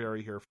 I'm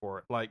very here for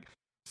it. Like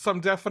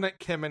some definite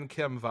Kim and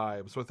Kim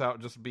vibes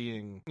without just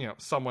being,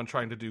 someone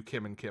trying to do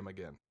Kim and Kim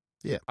again.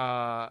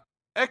 Yeah.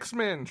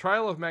 X-Men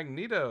Trial of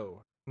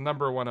Magneto,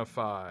 number 1 of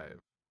 5.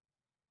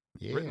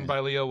 Yeah. Written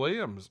by Leo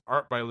Williams,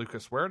 art by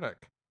Lucas Wernick,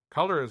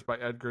 colors by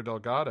Edgar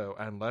Delgado,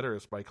 and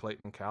letters by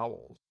Clayton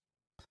Cowles.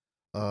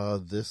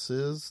 This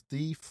is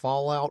the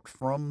fallout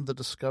from the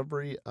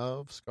discovery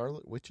of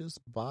Scarlet Witch's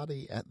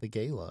body at the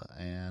gala,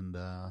 and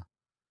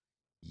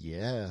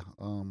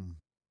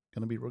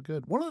gonna be real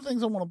good. One of the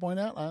things I want to point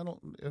out,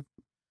 if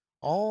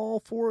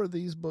all 4 of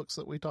these books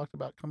that we talked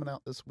about coming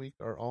out this week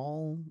are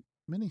all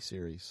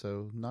miniseries,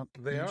 so not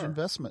huge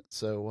investment.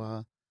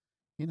 So,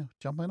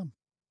 jump in them.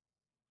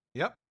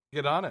 Yep,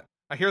 get on it.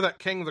 I hear that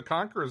King the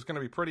Conqueror is going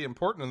to be pretty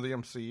important in the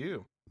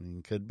MCU.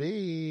 Could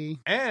be.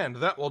 And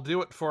that will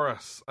do it for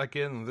us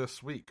again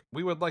this week.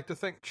 We would like to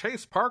thank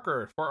Chase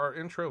Parker for our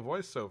intro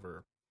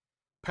voiceover.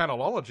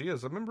 Panelology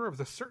is a member of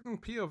the Certain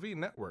POV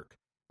Network.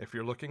 If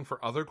you're looking for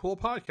other cool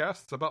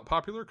podcasts about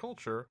popular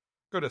culture,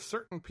 go to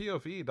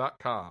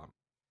certainpov.com.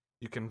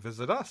 You can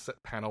visit us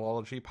at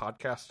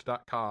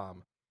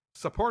panelologypodcast.com.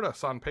 Support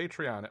us on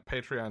Patreon at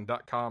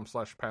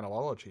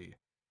patreon.com/panelology.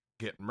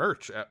 Get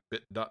merch at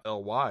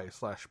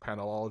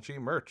bit.ly/panelology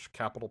merch,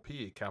 capital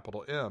P,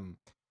 capital M.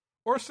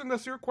 or send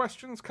us your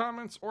questions,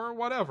 comments, or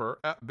whatever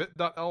at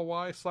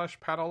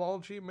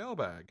bit.ly/Paddleology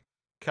mailbag.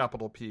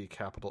 Capital P,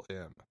 capital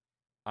M.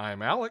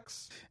 I'm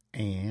Alex.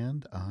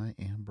 And I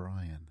am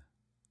Brian.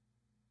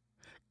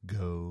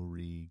 Go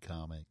read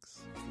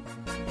comics.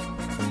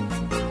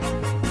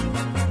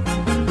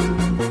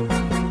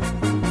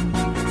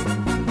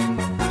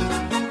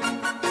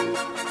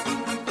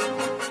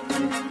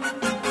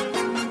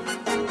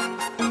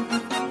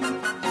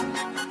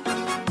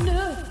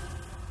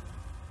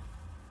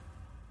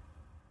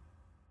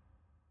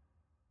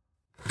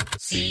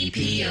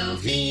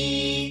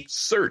 CPOV.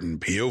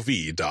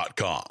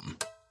 CertainPOV.com.